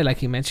he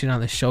mentioned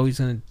on the show, he's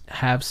gonna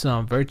have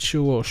some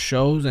virtual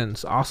shows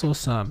and also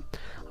some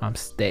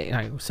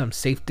some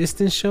safe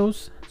distance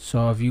shows.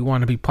 So if you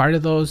want to be part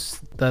of those,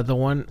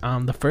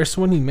 the first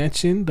one he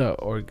mentioned, the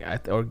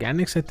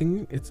Organics, I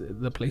think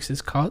the place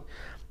is called,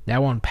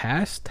 that one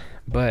passed,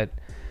 but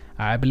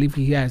I believe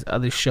he has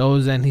other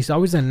shows, and he's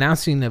always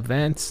announcing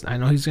events. I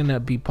know he's gonna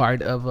be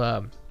part of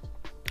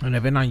an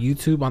event on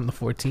YouTube on the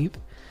 14th.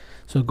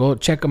 So go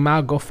check him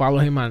out. Go follow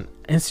him on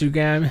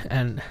Instagram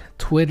and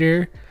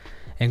Twitter,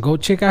 and go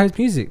check out his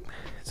music.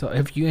 So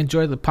if you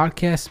enjoy the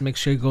podcast, make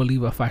sure you go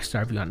leave a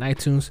 5-star review on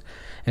iTunes,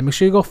 and make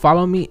sure you go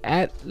follow me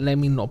at Let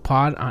Me Know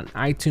Pod on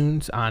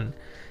iTunes, on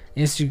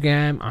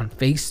Instagram, on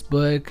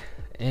Facebook,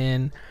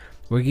 and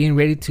we're getting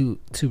ready to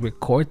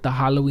record the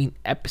Halloween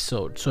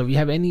episode. So if you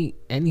have any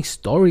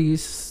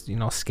stories,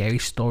 scary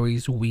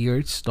stories,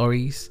 weird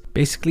stories,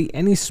 basically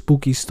any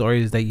spooky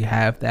stories that you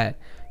have that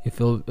you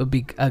feel will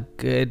be a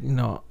good,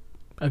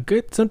 a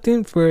good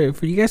something for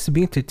you guys to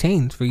be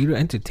entertained, for you to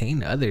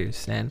entertain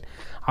others. And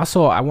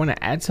also I want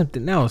to add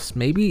something else,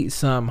 maybe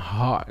some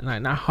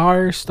not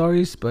horror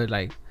stories, but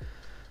like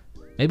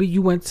maybe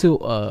you went to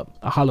a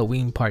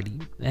Halloween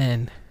party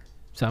and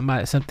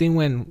something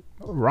went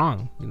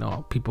wrong.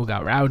 People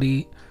got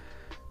rowdy,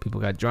 people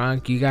got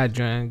drunk, you got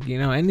drunk,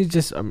 and it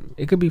just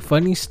it could be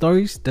funny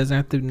stories, doesn't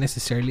have to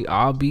necessarily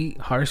all be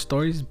horror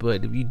stories.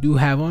 But if you do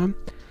have them,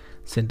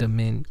 send them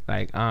in.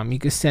 You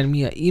can send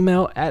me an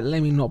email at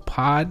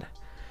letmeknowpod.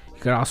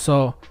 You could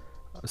also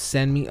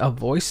send me a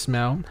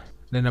voicemail.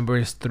 The number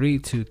is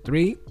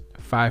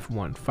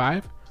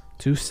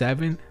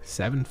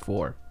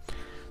 323-515-2774.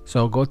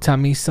 So go tell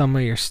me some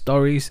of your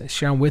stories,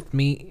 share them with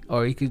me,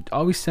 or you could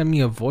always send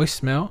me a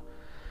voicemail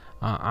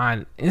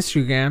on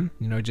Instagram.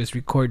 Just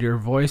record your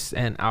voice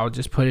and I'll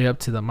just put it up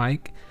to the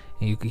mic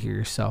and you can hear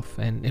yourself.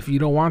 And if you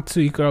don't want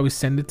to, you could always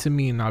send it to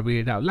me and I'll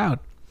read it out loud.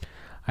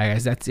 Alright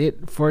guys, that's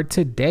it for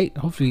today.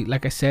 Hopefully,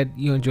 like I said,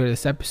 you enjoyed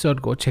this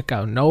episode. Go check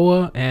out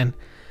Noah, and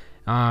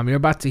you're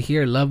about to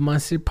hear Love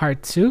Monster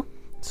Part 2,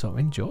 so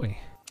enjoy.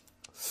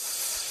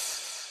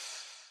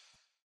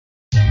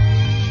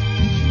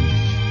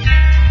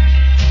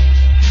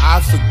 I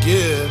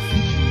forgive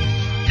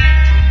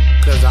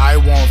because I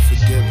want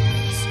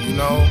forgiveness,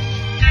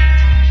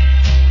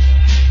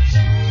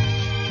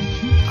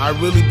 I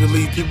really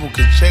believe people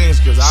can change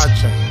because I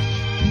changed.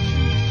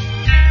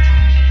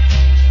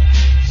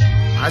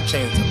 I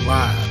changed a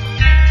lot.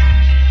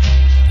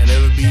 And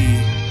it would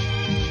be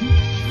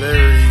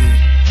very,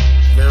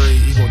 very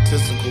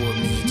egotistical of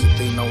me to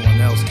think no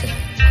one else can.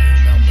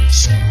 That makes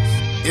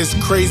sense. It's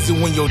crazy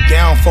when your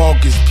downfall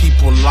gives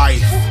people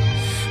life.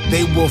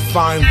 They will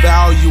find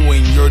value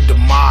in your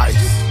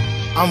demise.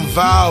 I'm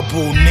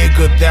valuable,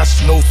 nigga,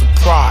 that's no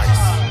surprise.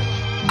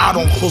 I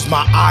don't close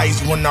my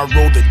eyes when I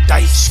roll the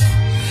dice.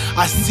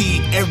 I see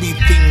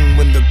everything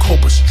when the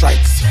cobra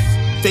strikes.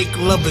 Fake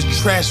love is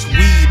trash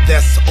weed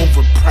that's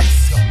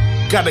overpriced.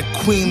 Got a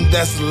queen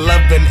that's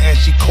loving and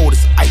she cold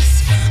as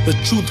ice. The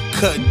truth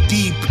cut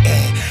deep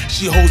and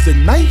she holds a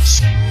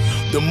knife.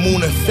 The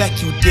moon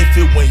affect you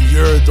different when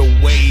you're the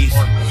wave.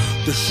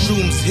 The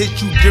shrooms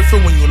hit you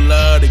different when you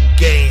love the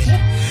game.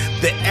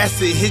 The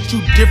acid hit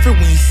you different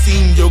when you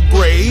seen your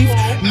grave.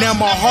 Now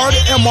my heart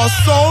and my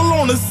soul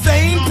on the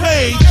same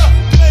page.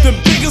 The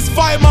biggest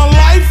fight of my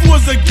life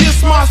was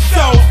against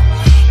myself.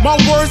 My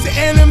worst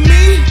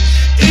enemy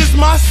is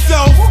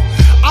myself.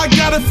 I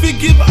gotta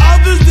forgive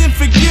others, then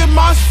forgive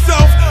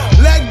myself.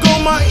 Let go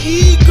my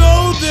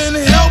ego, then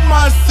help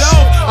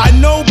myself. I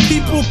know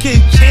people can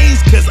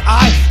change, cause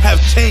I have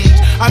changed.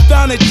 I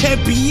found a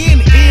champion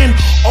in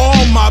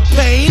all my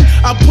pain.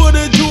 I put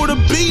her to the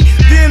beat,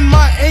 then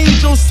my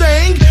angel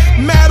sang.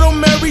 Madam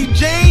Mary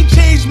Jane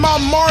changed my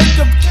mark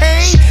of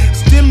Cain.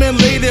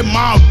 Stimulated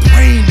my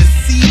brain to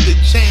see the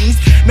change.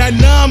 Not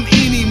numb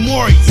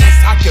anymore, yes,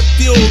 I can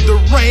feel the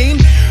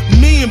rain.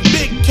 Me and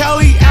Big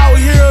Kelly out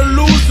here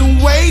losing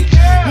weight,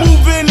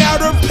 moving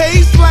out of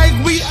pace like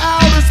we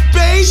outer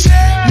space.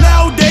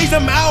 Nowadays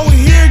I'm out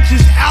here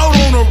just out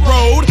on the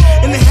road.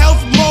 In the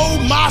health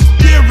mode, my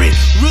spirit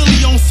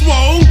really on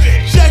swole.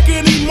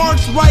 Checking the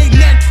marks right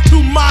next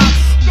to my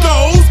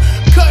goals.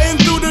 Cutting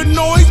through the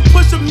noise,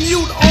 push a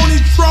mute on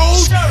these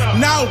trolls.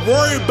 Not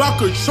worried about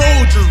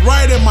control, just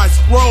writing my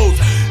scrolls.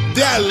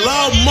 That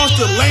love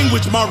monster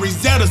language, my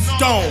Rosetta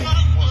Stone.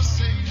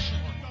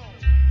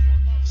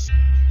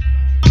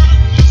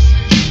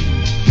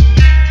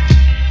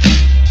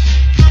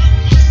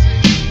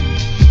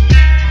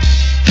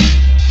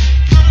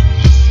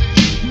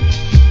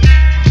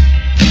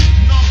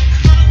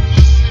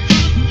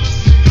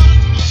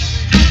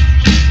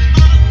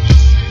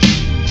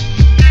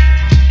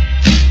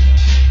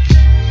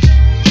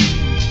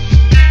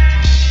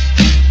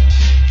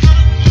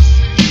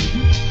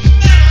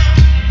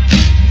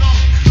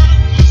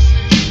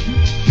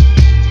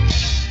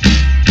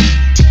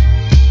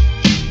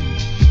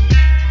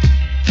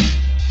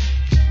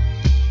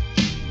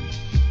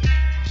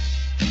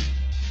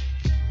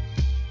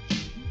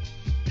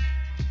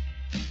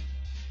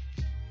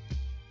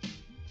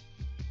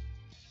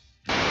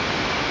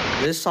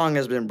 This song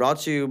has been brought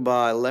to you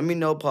by Let Me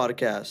Know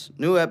Podcast.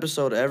 New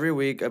episode every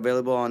week,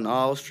 available on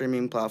all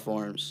streaming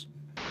platforms.